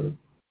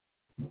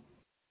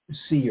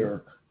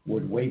seer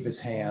would wave his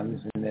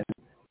hands and then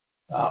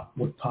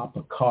would pop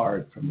a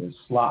card from his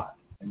slot,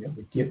 and it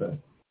would give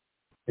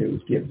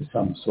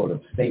some sort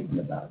of statement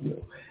about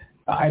you.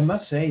 I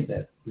must say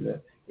that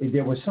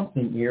there was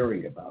something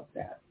eerie about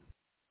that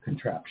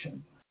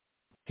contraption,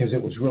 because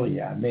it was really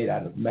made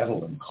out of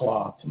metal and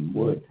cloth and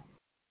wood,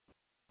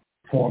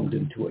 formed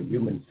into a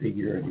human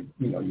figure, and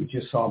you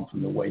just saw him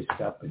from the waist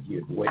up, and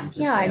you'd wave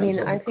his hands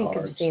I think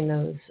cards. I've seen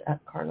those at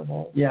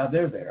carnivals. Yeah,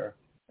 they're there.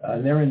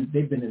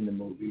 They've been in the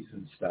movies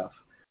and stuff,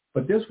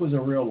 but this was a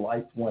real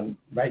life one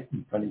right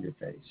in front of your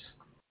face.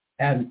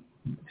 And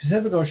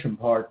Pacific Ocean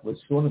Park was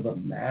sort of a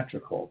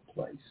magical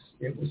place.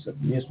 It was an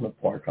amusement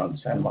park on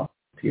San Juan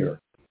Pier,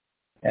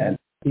 and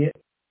it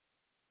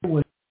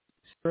was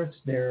spirits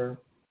there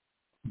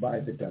by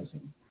the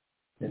dozen.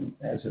 And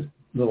as a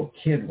little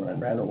kid, when I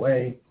ran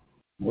away,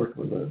 worked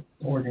with an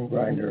organ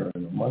grinder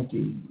and a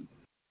monkey,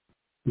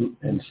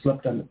 and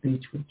slept on the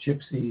beach with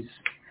gypsies.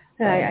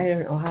 I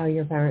don't know how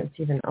your parents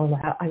even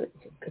allow.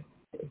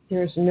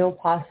 There's no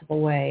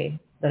possible way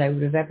that I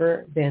would have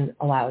ever been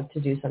allowed to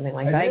do something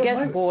like that. I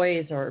guess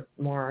boys are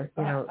more,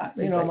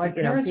 my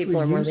parents people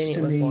were are more used lenient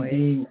to with me boys.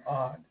 being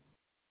odd.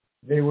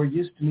 They were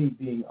used to me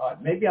being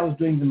odd. Maybe I was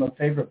doing them a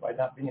favor by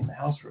not being in the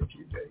house for a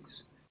few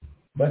days,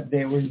 but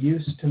they were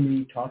used to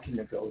me talking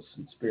to ghosts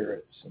and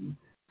spirits. And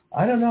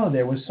I don't know,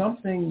 there was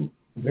something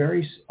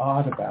very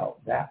odd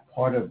about that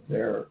part of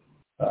their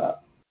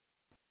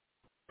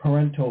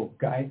parental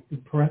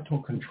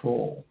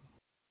control.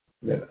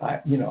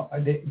 That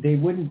they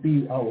wouldn't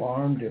be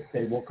alarmed if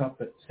they woke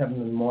up at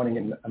 7 a.m.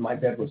 and my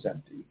bed was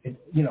empty.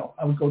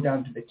 I would go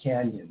down to the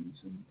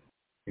canyons and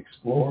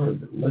explore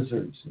the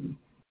lizards and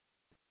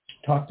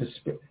talk to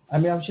spirits. I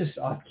was just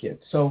an odd kid.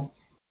 So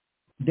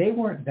they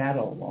weren't that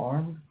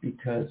alarmed,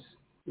 because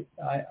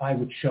I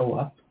would show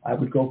up. I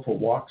would go for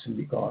walks and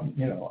be gone.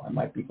 I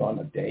might be gone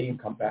a day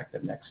and come back the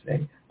next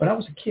day. But I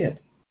was a kid,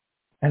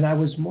 and I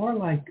was more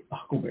like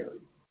Huckleberry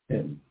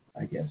Finn,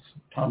 I guess,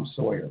 Tom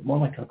Sawyer, more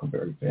like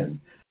Huckleberry Finn.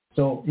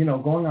 So,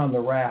 going on the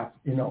raft,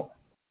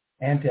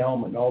 Aunt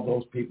Elm and all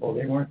those people,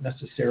 they weren't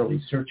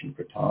necessarily searching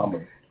for Tom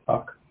or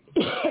Huck.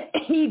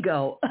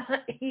 Ego.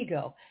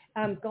 Go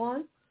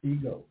on.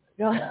 Ego.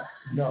 No,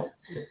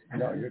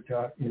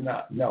 you're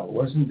not. No, it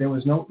wasn't. There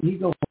was no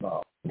ego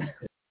involved.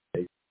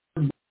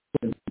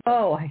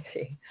 Oh, I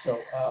see. So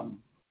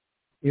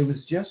it was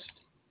just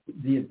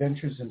the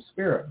adventures in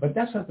spirit. But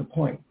that's not the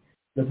point.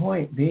 The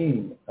point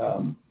being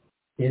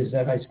is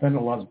that I spent a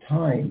lot of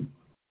time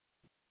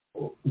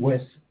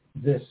with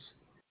this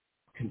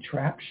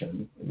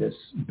contraption, this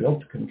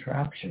built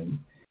contraption,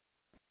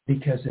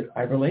 because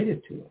I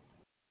related to it.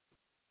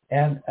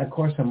 And, of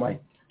course, in my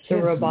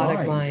kid's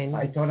robotic mind,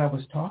 I thought I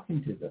was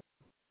talking to the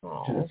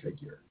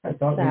figure. I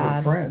thought sad. We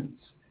were friends.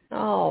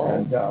 Oh.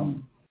 And,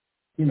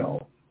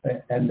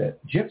 and the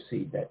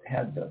gypsy that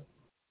had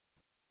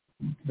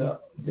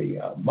the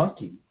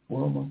monkey,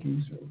 squirrel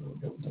monkeys, or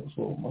those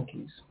little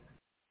monkeys,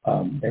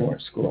 they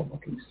weren't squirrel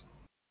monkeys,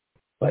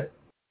 but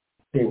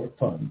they were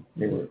fun.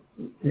 They were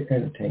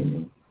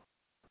entertaining.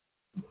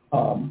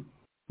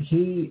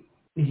 He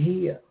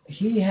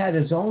had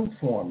his own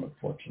form of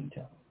fortune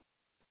telling,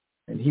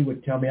 and he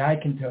would tell me, I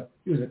can tell.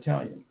 He was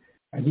Italian,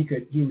 and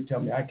he would tell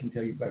me, I can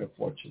tell you better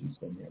fortunes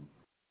than him.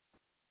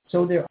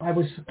 So I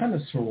was kind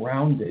of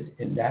surrounded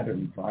in that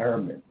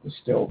environment with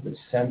still this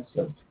sense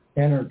of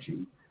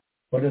energy,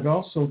 but it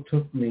also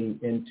took me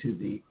into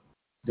the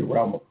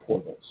realm of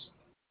portals.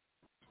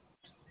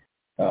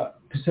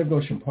 Pacific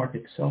Ocean Park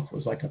itself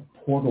was like a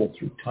portal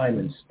through time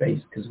and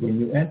space, because when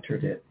you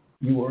entered it,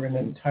 you were in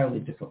an entirely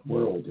different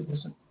world.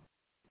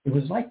 It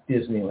was like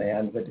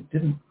Disneyland, but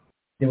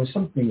there was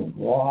something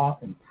raw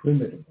and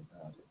primitive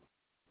about it,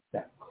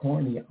 that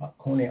Coney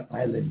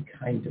Island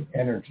kind of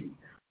energy.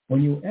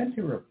 When you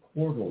enter a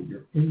portal,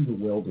 you're in the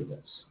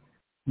wilderness.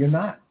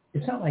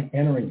 It's not like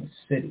entering a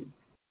city.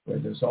 where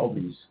there's all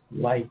these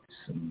lights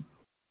and,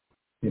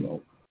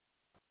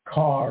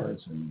 cars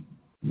and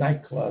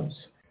nightclubs.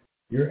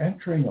 You're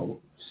entering a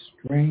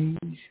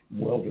strange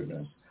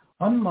wilderness.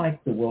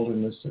 Unlike the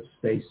wilderness of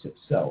space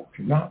itself,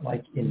 you're not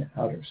like in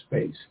outer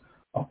space.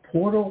 A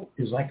portal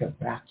is like a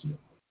vacuum.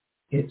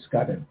 It's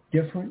got a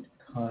different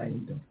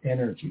kind of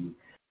energy.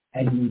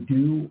 And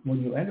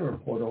when you enter a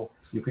portal,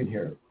 you can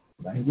hear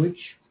language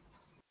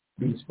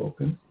being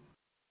spoken.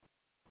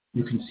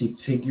 You can see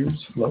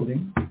figures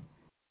floating.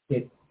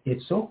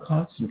 It's so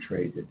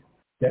concentrated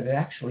that it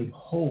actually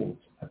holds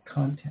a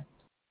content.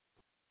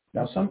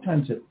 Now,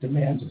 sometimes it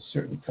demands a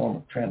certain form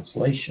of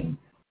translation,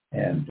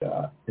 and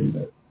in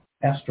the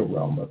astral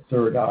realm, a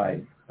third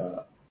eye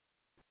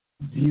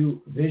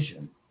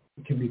vision,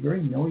 it can be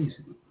very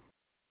noisy.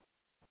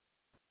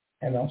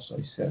 And also,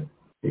 I said,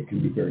 it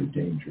can be very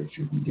dangerous.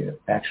 You can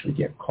actually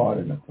get caught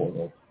in a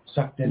portal,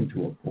 sucked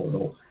into a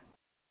portal,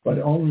 but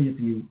only if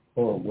you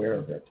are aware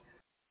of it.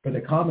 For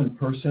the common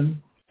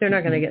person, they're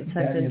not going to get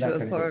sucked into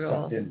a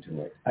portal. Get sucked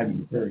into it. I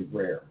mean, very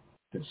rare.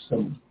 There's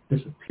some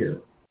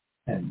disappear,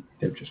 and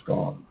they're just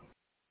gone.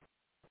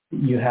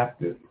 You have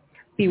to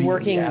be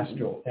working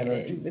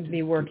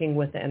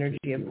with the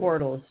energy of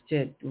portals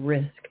to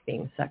risk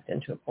being sucked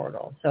into a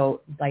portal. So,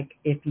 like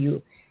if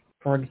you,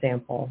 for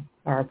example,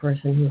 are a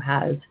person who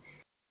has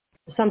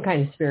some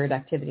kind of spirit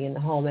activity in the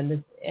home,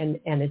 and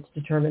it's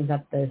determined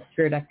that the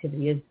spirit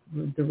activity is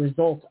the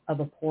result of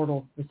a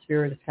portal the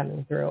spirit is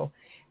coming through,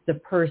 the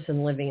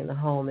person living in the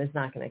home is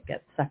not going to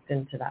get sucked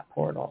into that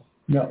portal.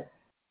 No.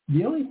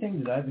 The only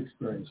thing that I've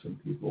experienced from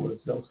people is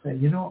they'll say,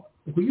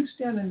 will you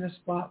stand in this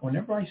spot?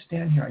 Whenever I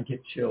stand here, I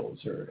get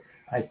chills, or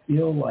I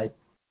feel like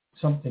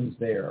something's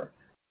there.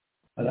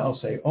 And I'll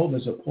say, oh,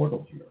 there's a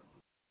portal here.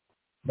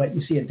 But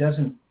you see, it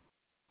doesn't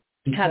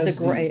have the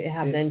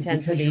intensity.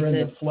 Because you're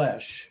in the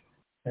flesh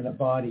and a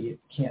body, it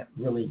can't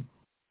really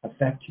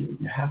affect you.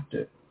 You have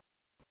to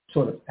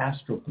sort of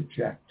astral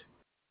project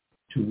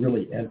to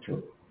really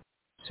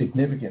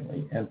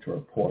significantly enter a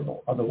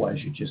portal. Otherwise,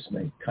 you just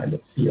may kind of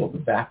feel the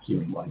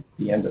vacuum like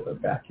the end of a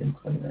vacuum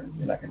cleaner, and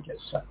you're not going to get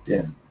sucked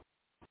in.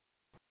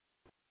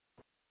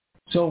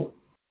 So,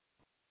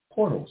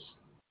 portals.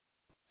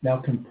 Now,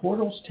 can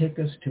portals take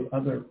us to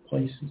other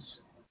places,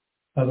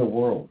 other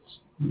worlds?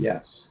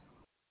 Yes.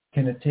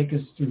 Can it take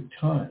us through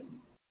time?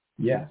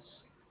 Yes.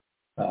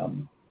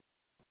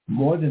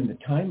 More than the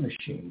time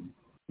machine,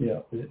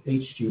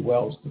 H.G.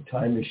 Wells, the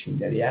time machine,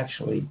 that he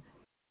actually,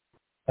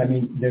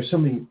 there's so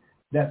many.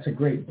 That's a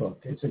great book.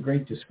 It's a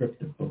great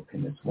descriptive book,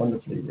 and it's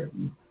wonderfully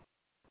written,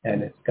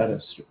 and it's got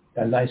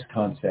a nice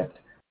concept.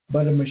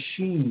 But a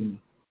machine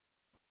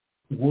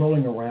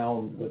whirling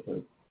around with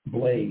a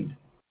blade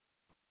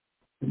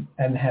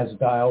and has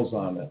dials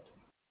on it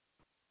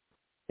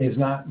is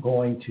not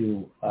going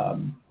to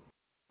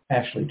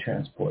actually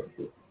transport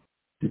you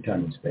through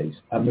time and space.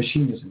 A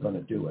machine isn't going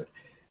to do it.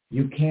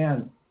 You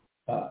can,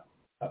 a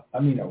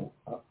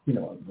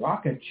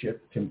rocket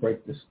ship can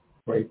break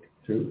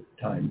through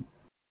time,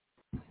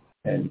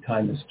 and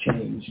time has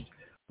changed.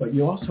 But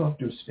you also have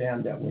to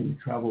understand that when you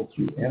travel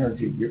through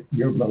energy,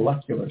 your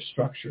molecular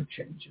structure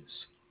changes.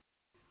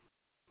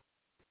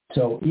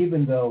 So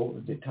even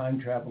though the time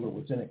traveler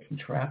was in a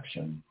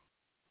contraption,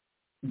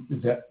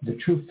 the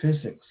true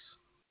physics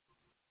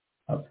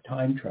of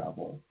time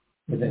travel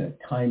within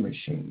a time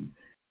machine,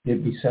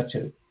 there'd be such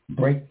a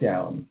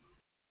breakdown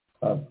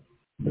of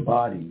the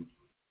body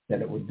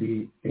that it would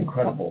be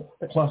incredible.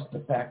 Plus the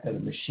fact that a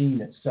machine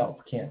itself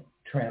can't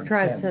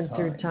transcend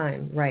through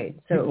time, right?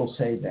 So people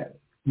say that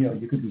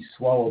you could be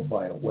swallowed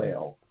by a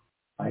whale.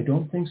 I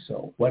don't think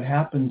so. What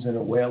happens in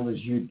a whale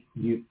is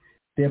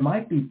there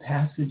might be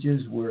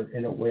passages where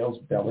in a whale's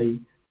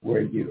belly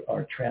where you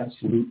are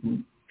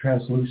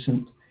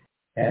translucent,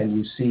 and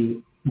you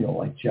see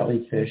like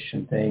jellyfish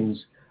and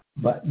things,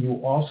 but you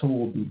also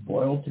will be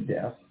boiled to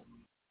death.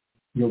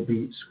 You'll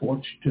be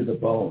scorched to the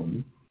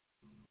bone.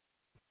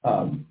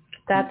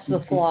 That's the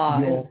flaw.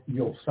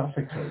 You'll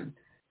suffocate.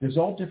 There's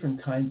all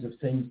different kinds of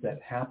things that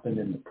happen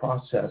in the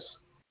process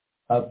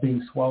of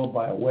being swallowed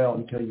by a whale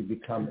until you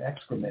become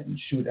excrement and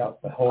shoot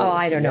out the whole. Oh,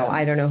 I don't know.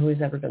 I don't know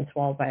who's ever been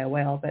swallowed by a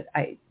whale, but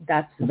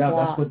that's the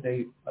flaw. That's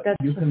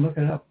what you can look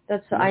it up.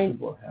 Not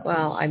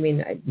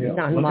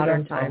in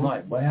modern times.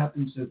 What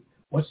happens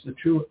what's the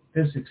true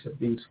physics of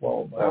being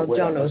swallowed by a whale?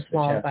 Don't know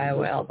swallowed by a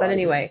whale. But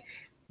anyway.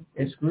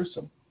 It's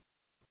gruesome.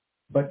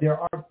 But there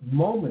are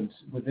moments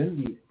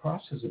within the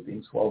process of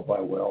being swallowed by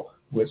a whale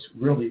where it's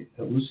really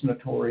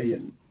hallucinatory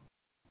and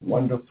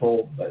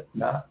wonderful, but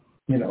not,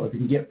 if you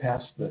can get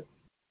past the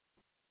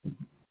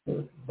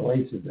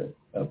blades of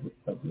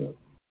the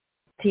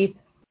teeth.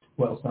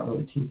 Well, it's not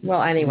really teeth.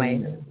 Well,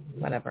 anyway,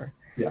 whatever.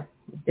 Yeah.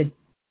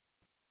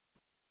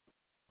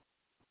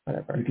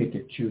 Whatever. You could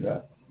get chewed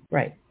up.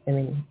 Right.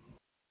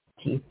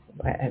 Teeth.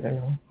 I don't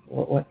know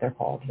what they're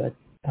called, but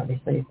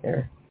obviously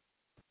they're.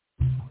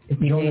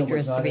 Jonah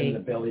was not in the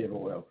belly of a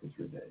whale for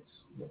 3 days.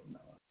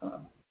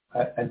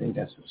 I think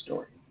that's the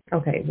story.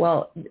 Okay,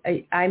 well,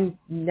 I'm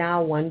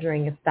now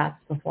wondering if that's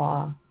the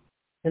flaw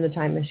in the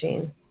time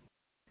machine.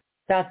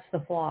 That's the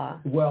flaw.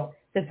 Well,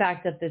 The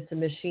fact that it's a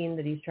machine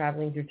that he's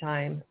traveling through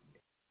time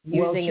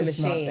using a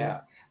machine. Not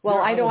that. Well,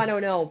 I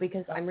don't know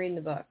because I'm reading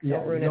the book.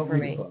 Don't ruin it for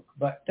me. The book,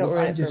 but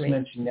I just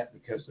mentioned that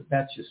because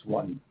that's just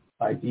one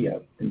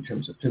idea in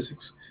terms of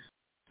physics.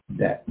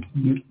 That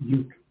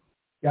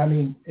I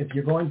mean, if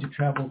you're going to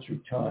travel through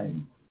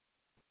time,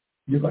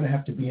 you're going to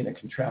have to be in a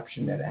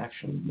contraption that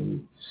actually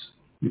moves.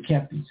 You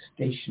can't be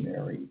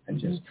stationary and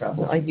just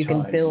travel. Like you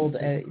can build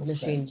a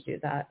machine to do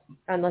that,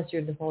 unless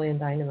you're Napoleon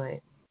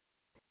Dynamite.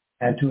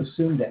 And to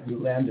assume that you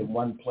land in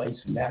one place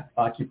and that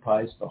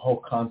occupies the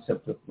whole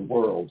concept of the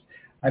world.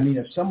 I mean,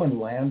 if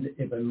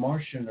a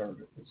Martian or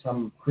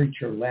some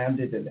creature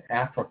landed in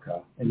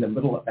Africa, in the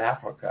middle of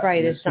Africa,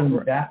 right, and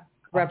assumed that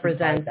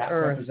represented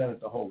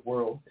the whole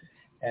world,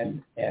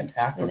 and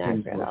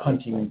Africans were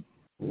hunting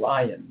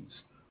lions,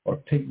 or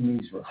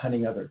pygmies were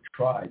hunting other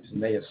tribes,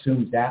 and they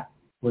assumed that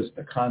was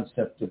the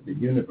concept of the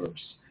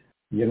universe,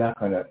 you're not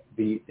going to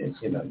be,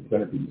 you're going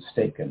to be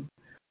mistaken.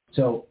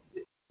 So,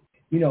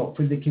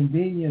 for the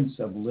convenience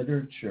of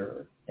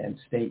literature and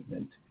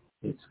statement,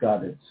 it's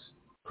got its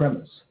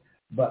premise.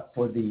 But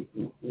for the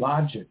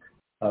logic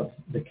of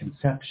the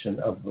conception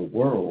of the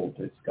world,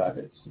 it's got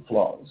its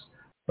flaws.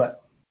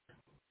 But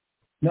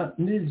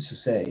needless to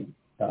say,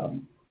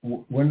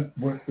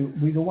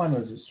 we don't want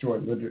to destroy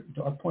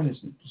literature. Our point is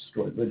to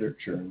destroy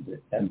literature and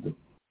the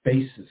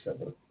basis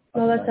of it.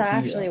 Well, that's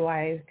actually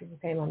why I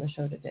came on the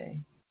show today.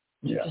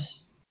 Yeah. Just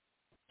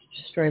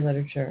destroy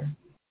literature.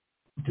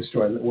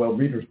 Well,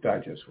 Reader's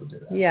Digest will do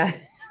that. Yeah.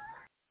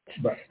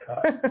 But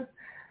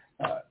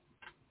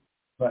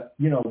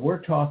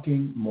we're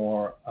talking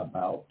more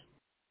about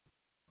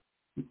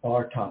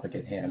our topic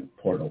at hand,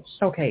 portals.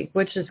 Okay,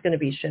 which is going to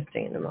be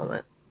shifting in a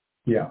moment.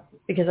 Yeah.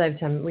 Because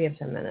we have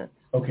 10 minutes.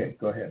 Okay,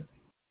 go ahead.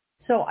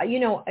 So,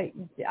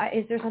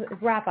 is there something,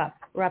 wrap up.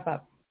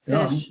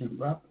 No,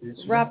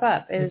 wrap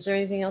up. Is there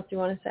anything else you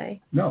want to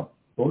say? No,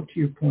 go to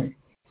your point.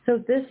 So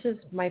this is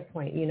my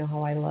point. You know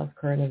how I love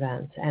current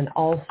events and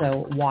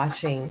also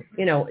watching,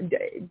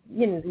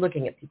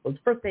 looking at people's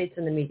birth dates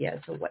in the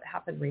media. So what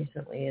happened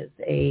recently is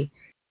a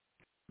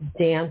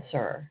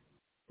dancer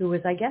who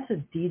was, I guess, a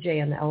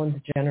DJ on the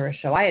Ellen DeGeneres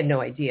show. I had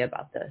no idea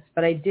about this,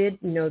 but I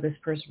did know this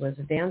person was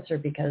a dancer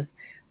because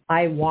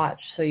I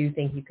watched So You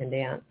Think You Can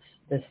Dance,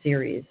 this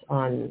series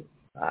on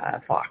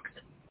Fox.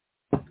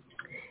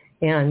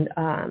 And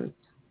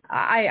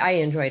I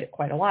enjoyed it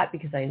quite a lot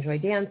because I enjoy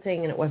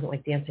dancing, and it wasn't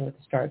like Dancing with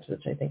the Stars,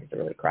 which I think is a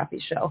really crappy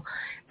show.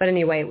 But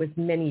anyway, it was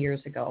many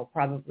years ago,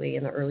 probably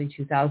in the early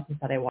 2000s,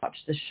 that I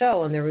watched the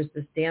show, and there was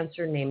this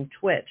dancer named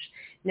Twitch.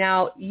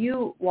 Now,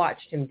 you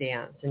watched him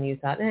dance, and you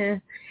thought,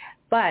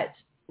 But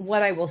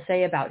what I will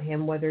say about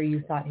him, whether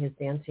you thought his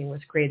dancing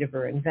was creative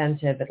or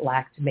inventive, it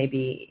lacked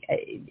maybe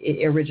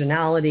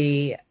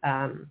originality.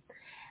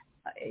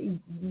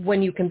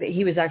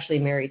 He was actually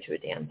married to a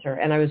dancer,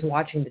 and I was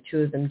watching the two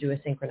of them do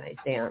a synchronized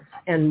dance,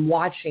 and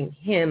watching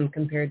him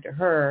compared to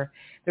her,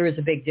 there was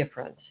a big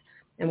difference.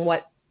 And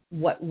what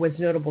was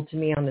notable to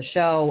me on the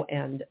show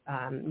and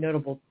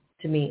notable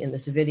to me in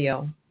this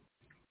video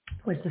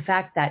was the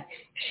fact that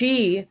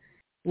she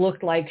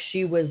looked like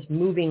she was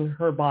moving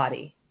her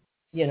body.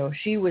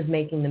 She was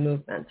making the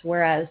movements,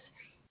 whereas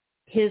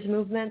his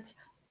movements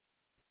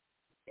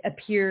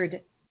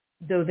appeared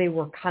though they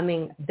were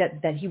coming,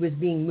 that he was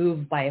being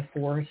moved by a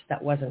force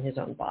that wasn't his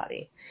own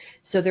body.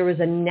 So there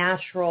was a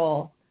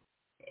natural,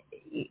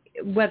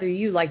 whether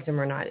you liked him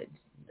or not,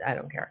 I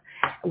don't care.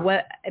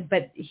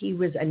 But he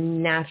was a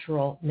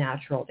natural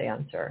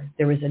dancer.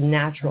 There was a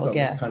natural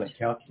gift. Kind of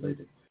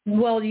calculated.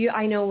 Well,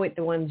 I know what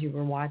the ones you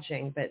were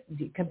watching, but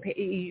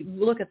you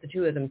look at the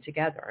two of them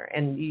together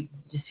and you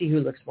see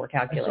who looks more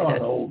calculated. I saw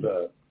an old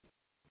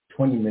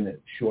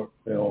 20-minute short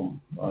film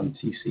on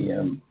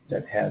TCM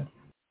that had,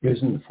 it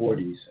was in the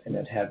 40s, and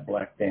it had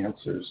black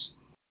dancers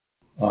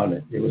on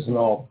it. It was an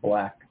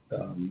all-black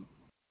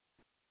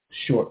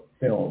short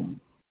film,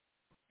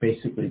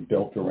 basically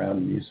built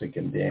around music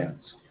and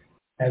dance.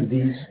 And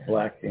these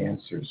black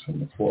dancers from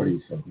the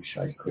 40s, I wish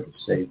I could have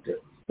saved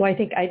it. Well, I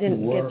think I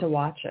didn't get to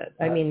watch it.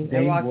 I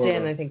walked in,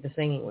 and I think the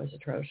singing was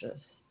atrocious.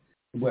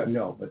 Well,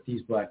 no, but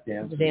these black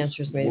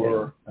dancers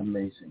were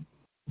amazing.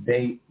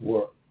 They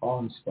were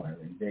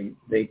awe-inspiring.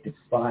 They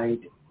defied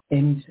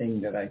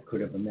anything that I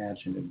could have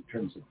imagined in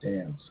terms of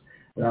dance.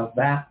 Now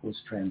that was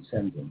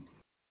transcendent.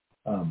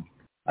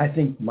 I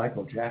think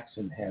Michael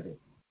Jackson had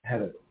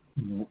a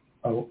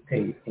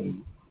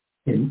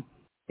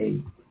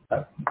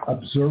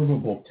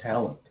observable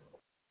talent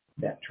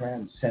that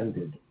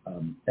transcended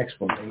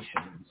explanation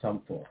in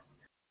some form.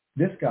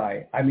 This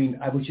guy, I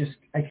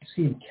could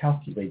see him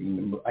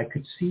calculating. I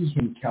could see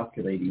him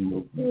calculating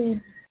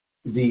movement.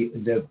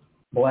 The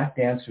black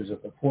dancers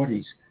of the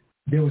 40s,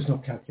 there was no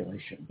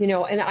calculation. And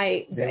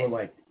they were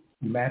like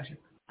magic.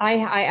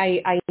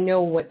 I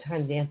know what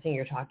kind of dancing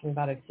you're talking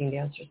about. I've seen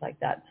dancers like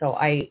that. So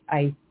I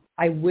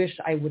wish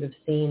I would have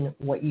seen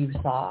what you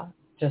saw,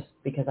 just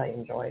because I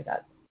enjoy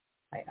that.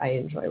 I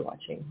enjoy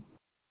watching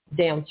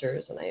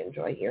dancers, and I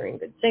enjoy hearing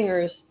good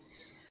singers.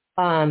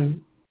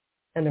 And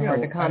they're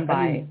hard to come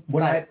by.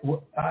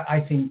 I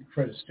think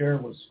Fred Astaire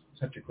was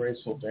such a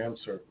graceful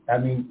dancer. I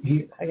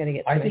mean, I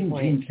think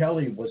Gene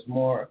Kelly was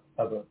more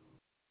of a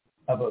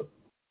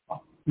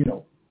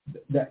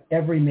the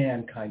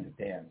everyman kind of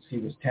dance. He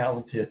was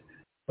talented,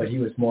 but he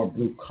was more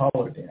blue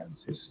collar dance.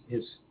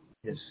 His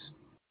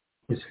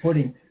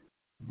footing.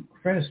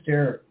 Fred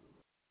Astaire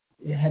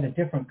had a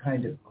different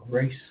kind of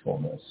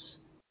gracefulness,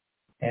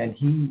 and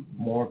he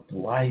more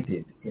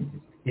glided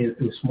in it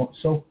was more,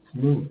 so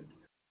fluid.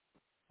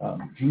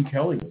 Gene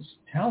Kelly was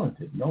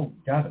talented, no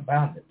doubt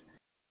about it,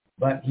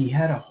 but he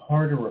had a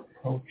harder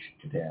approach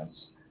to dance.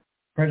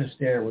 Fred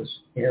Astaire was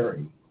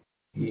airy.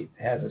 He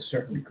had a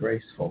certain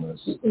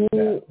gracefulness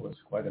that was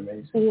quite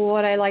amazing.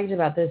 What I liked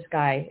about this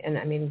guy, and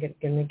I mean,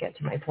 going to get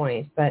to my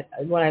point, but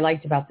what I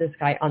liked about this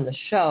guy on the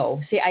show,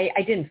 see,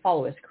 I didn't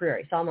follow his career.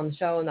 I saw him on the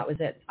show, and that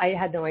was it. I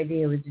had no idea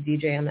he was a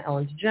DJ on the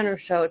Ellen DeGeneres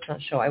show. It's not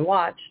a show I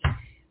watched.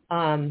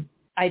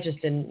 I just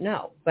didn't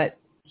know. But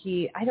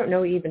I don't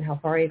know even how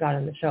far he got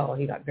in the show.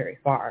 He got very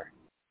far.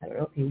 I don't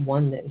know if he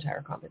won the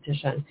entire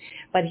competition.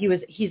 But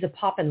he's a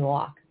pop and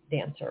lock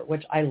dancer,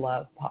 which I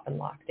love pop and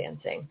lock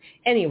dancing.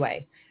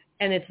 Anyway,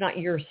 and it's not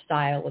your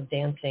style of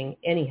dancing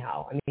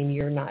anyhow. I mean,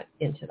 you're not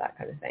into that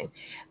kind of thing.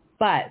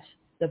 But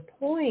the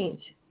point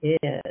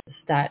is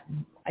that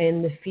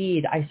in the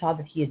feed, I saw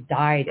that he had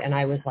died, and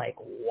I was like,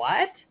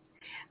 what?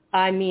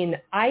 I mean,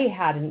 I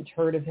hadn't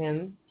heard of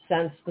him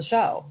since the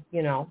show,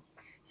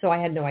 So I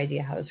had no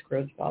idea how his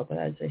career developed,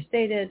 as I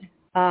stated.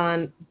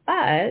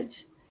 But,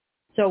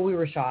 so we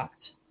were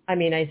shocked. I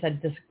mean, I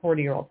said, this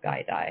 40-year-old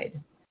guy died.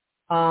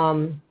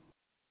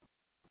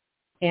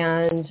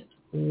 And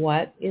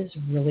what is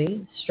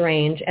really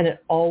strange, and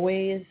it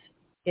always,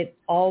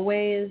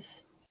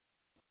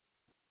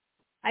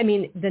 I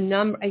mean, the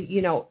number,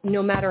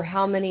 no matter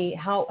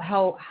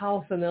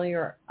how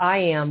familiar I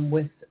am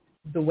with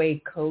the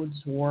way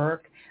codes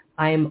work,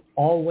 I'm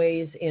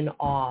always in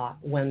awe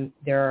when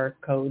there are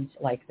codes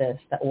like this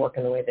that work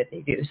in the way that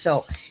they do.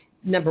 So,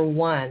 number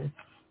one,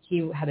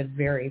 he had a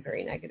very,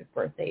 very negative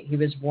birth date. He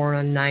was born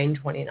on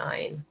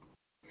 9/29,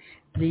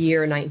 the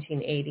year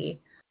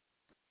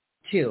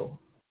 1982.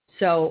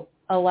 So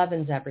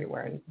 11's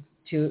everywhere.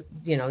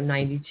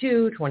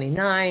 92,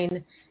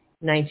 29,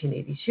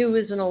 1982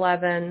 is an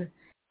 11.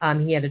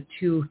 He had a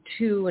 2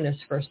 in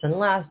his first and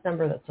last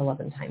number. That's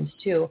 11 times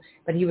 2.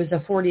 But he was a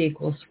 40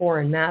 equals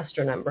 4 in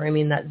master number. I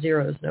mean, that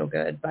 0 is no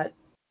good. But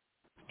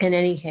in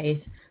any case,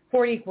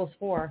 40 equals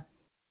 4,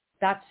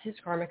 that's his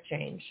karmic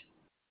change.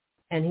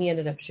 And he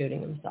ended up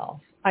shooting himself.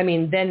 I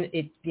mean, then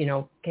it,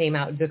 came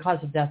out. The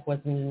cause of death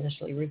wasn't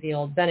initially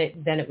revealed. Then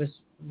it was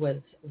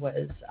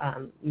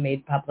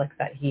made public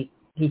that he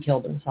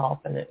killed himself,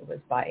 and it was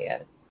by a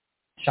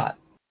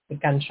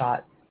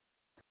gunshot.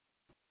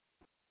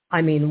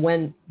 I mean,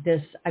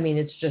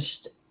 it's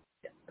just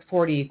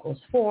 40 equals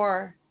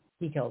 4,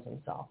 he kills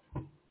himself.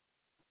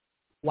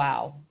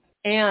 Wow.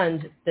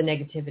 And the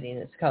negativity in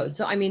his code.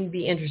 So, I mean, it'd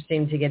be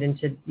interesting to get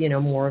into,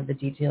 more of the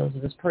details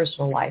of his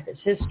personal life, his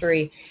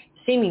history.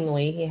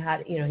 Seemingly, he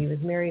had, he was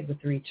married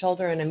with 3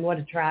 children, and what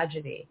a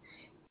tragedy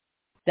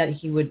that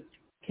he would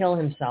kill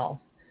himself,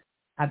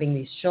 having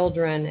these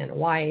children and a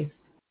wife.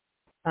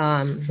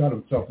 Shot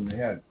himself in the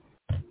head,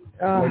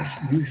 which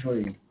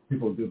usually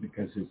people do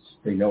because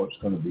they know it's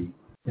going to be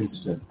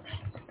instant,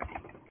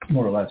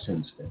 more or less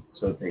instant.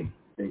 So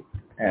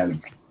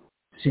and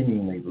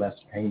seemingly less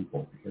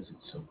painful because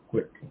it's so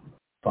quick and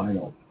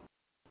final.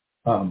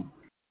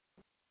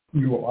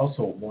 You were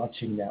also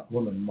watching that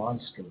woman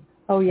Monster.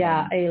 Oh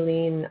yeah,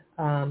 Aileen.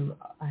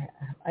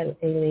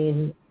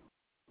 Aileen.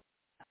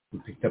 Who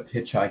picked up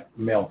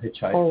male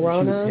hitchhikers.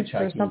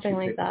 Or something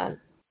like that.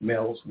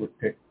 Males would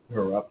pick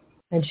her up.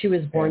 And she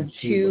was born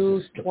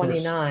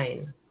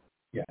 2/29.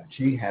 Yeah,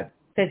 she had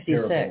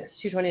 56,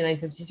 2/29,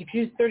 56. She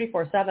was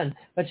 34/7,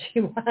 but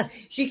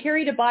she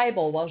carried a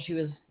Bible while she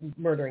was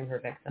murdering her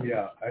victim.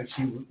 Yeah,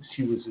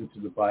 she was into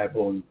the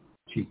Bible, and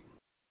she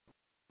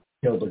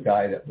killed a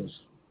guy that was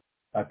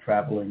a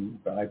traveling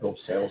Bible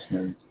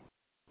salesman.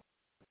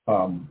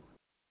 And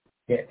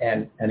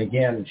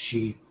again,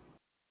 she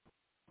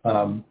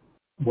had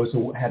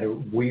a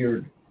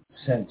weird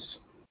sense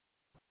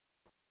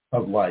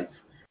of life,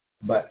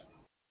 but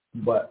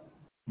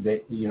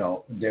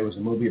there was a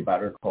movie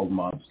about her called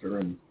Monster,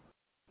 and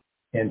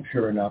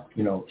sure enough,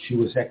 she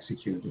was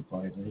executed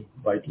finally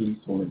by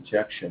lethal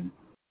injection.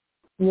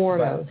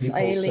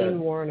 Aileen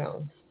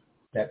Wuornos.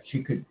 That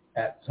she could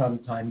at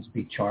sometimes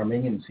be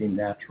charming and seem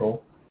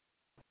natural,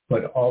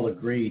 but all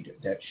agreed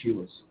that she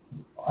was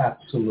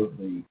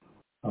absolutely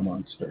a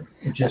monster,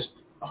 just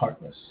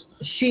heartless.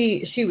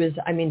 She was.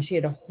 I mean, she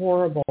had a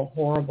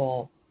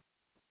horrible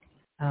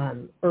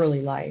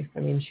early life. I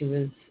mean, she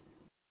was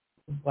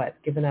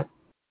given up.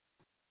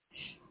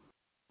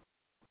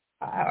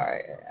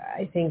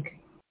 I think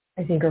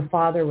her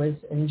father was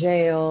in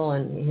jail,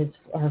 and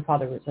her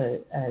father was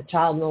a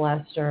child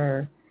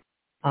molester,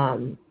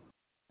 and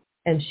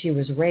she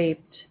was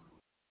raped.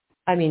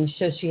 I mean,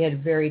 so she had a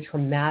very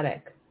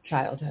traumatic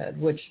childhood,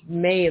 which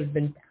may have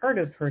been part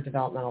of her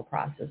developmental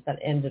process that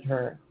ended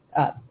her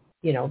up.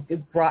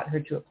 It brought her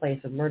to a place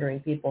of murdering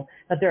people.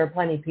 But there are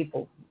plenty of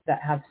people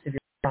that have severe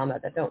trauma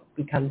that don't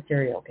become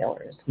serial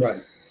killers.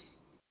 Right.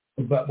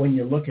 But when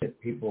you look at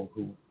people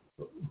who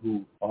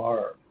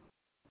are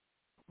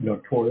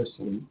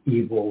notoriously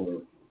evil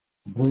or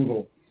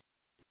brutal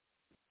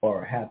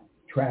or have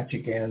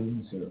tragic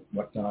ends or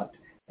whatnot,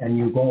 and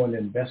you go and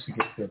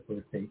investigate their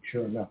birth date,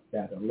 sure enough,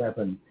 that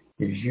 11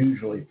 is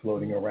usually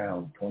floating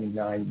around,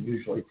 29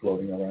 usually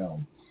floating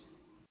around.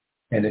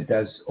 And it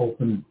does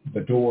open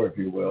the door, if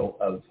you will,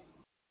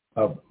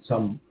 of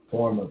some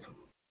form of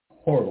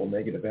horrible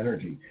negative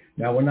energy.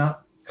 Now, we're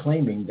not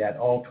claiming that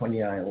all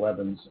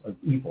 2911s are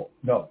evil.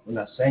 No, we're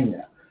not saying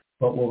that.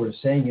 But what we're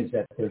saying is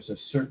that there's a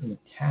certain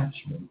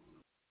attachment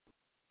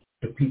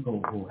to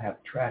people who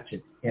have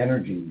tragic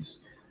energies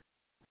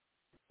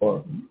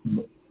or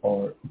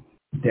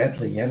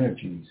deadly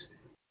energies,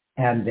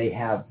 and they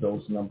have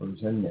those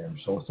numbers in there.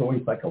 So it's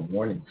always like a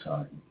warning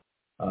sign,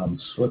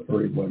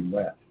 slippery when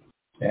wet.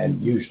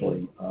 And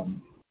usually,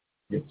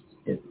 if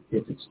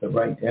it's the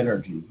right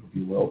energy, if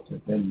you will,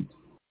 then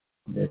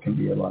there can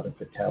be a lot of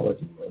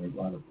fatality or a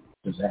lot of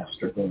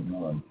disaster going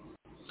on.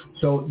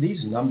 So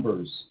these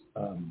numbers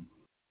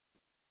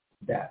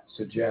that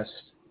suggest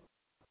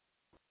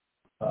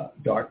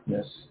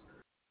darkness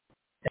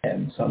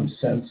and some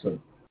sense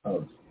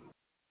of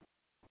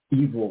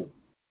evil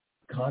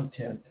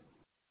content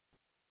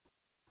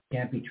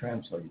can't be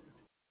translated,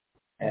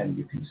 and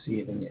you can see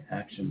it in the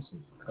actions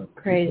of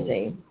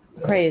crazy.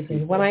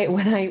 When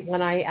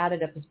I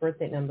added up his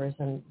birthday numbers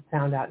and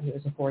found out he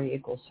was a 40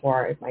 equals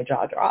 4, my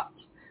jaw dropped.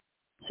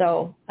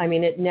 So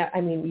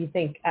you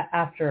think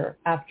after,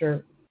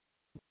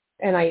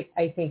 and I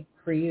think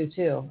for you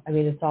too. I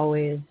mean, it's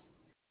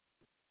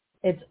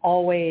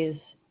always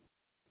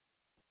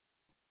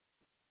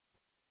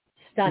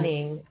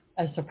stunning,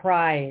 a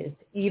surprise,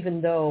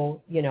 even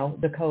though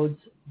the codes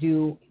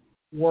do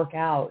work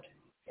out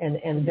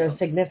and they're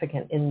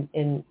significant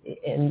and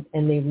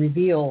they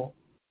reveal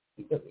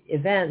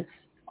events,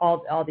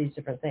 all these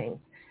different things.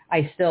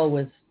 I still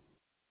was,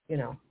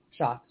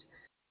 shocked.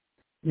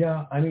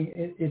 Yeah, I mean,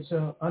 it's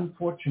an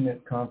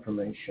unfortunate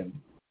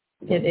confirmation.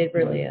 It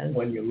really is.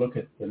 When you look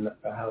at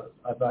how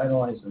I've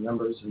analyzed the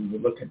numbers, and you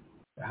look at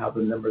how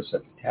the numbers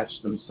have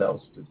attached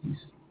themselves to these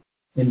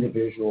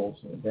individuals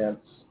and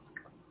events.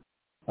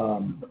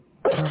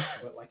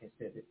 But like I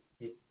said,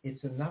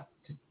 it's enough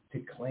to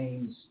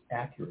claim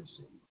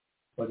accuracy,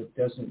 but it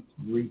doesn't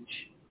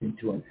reach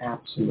into an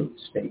absolute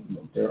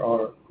statement. There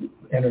are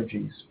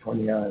energies,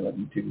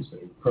 2911-2s,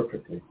 that are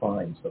perfectly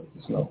fine, so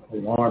there's no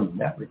alarm in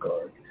that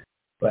regard.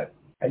 But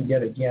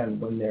yet again,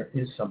 when there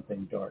is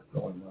something dark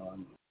going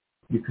on,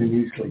 you can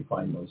usually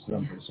find those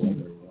numbers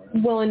later.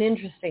 Well, and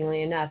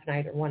interestingly enough,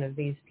 neither one of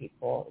these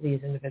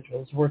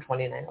individuals were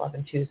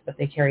 2911-2s, but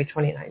they carry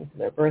 29s in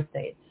their birth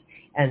dates.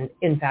 And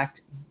in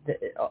fact,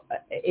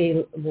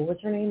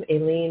 what's her name?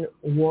 Aileen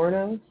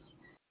Warnos,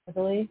 I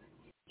believe.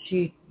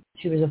 She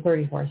was a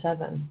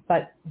 34/7,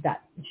 but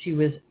that she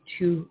was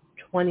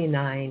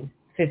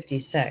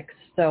 229/56.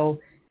 So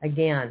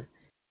again,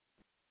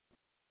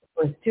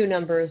 with two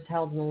numbers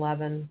held in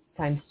 11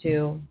 times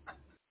 2,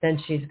 then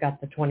she's got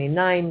the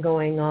 29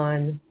 going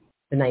on,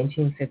 the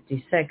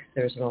 1956.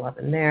 There's an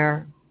 11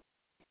 there.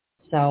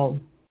 So.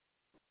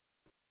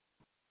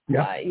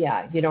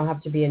 Yeah, you don't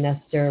have to be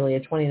necessarily a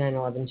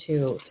 2911-2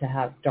 to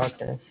have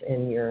darkness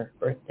in your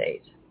birth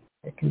date.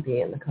 It can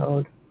be in the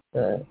code,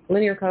 the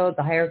linear code,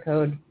 the higher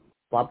code,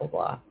 blah, blah,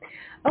 blah.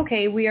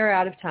 Okay, we are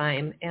out of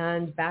time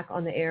and back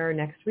on the air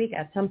next week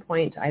at some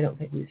point. I don't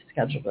think we've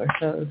scheduled our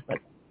shows, but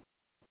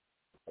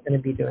we're going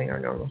to be doing our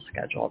normal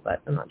schedule,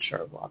 but I'm not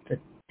sure. We'll have to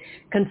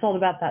consult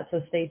about that,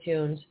 so stay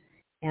tuned.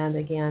 And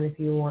again, if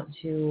you want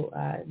to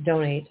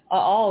donate,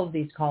 all of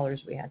these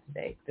callers we had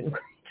today have been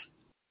great.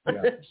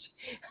 Yeah.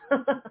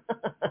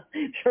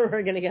 Sure,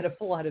 we're going to get a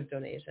full lot of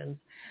donations.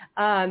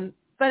 But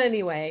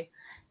anyway,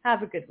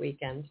 have a good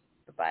weekend.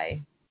 Bye-bye.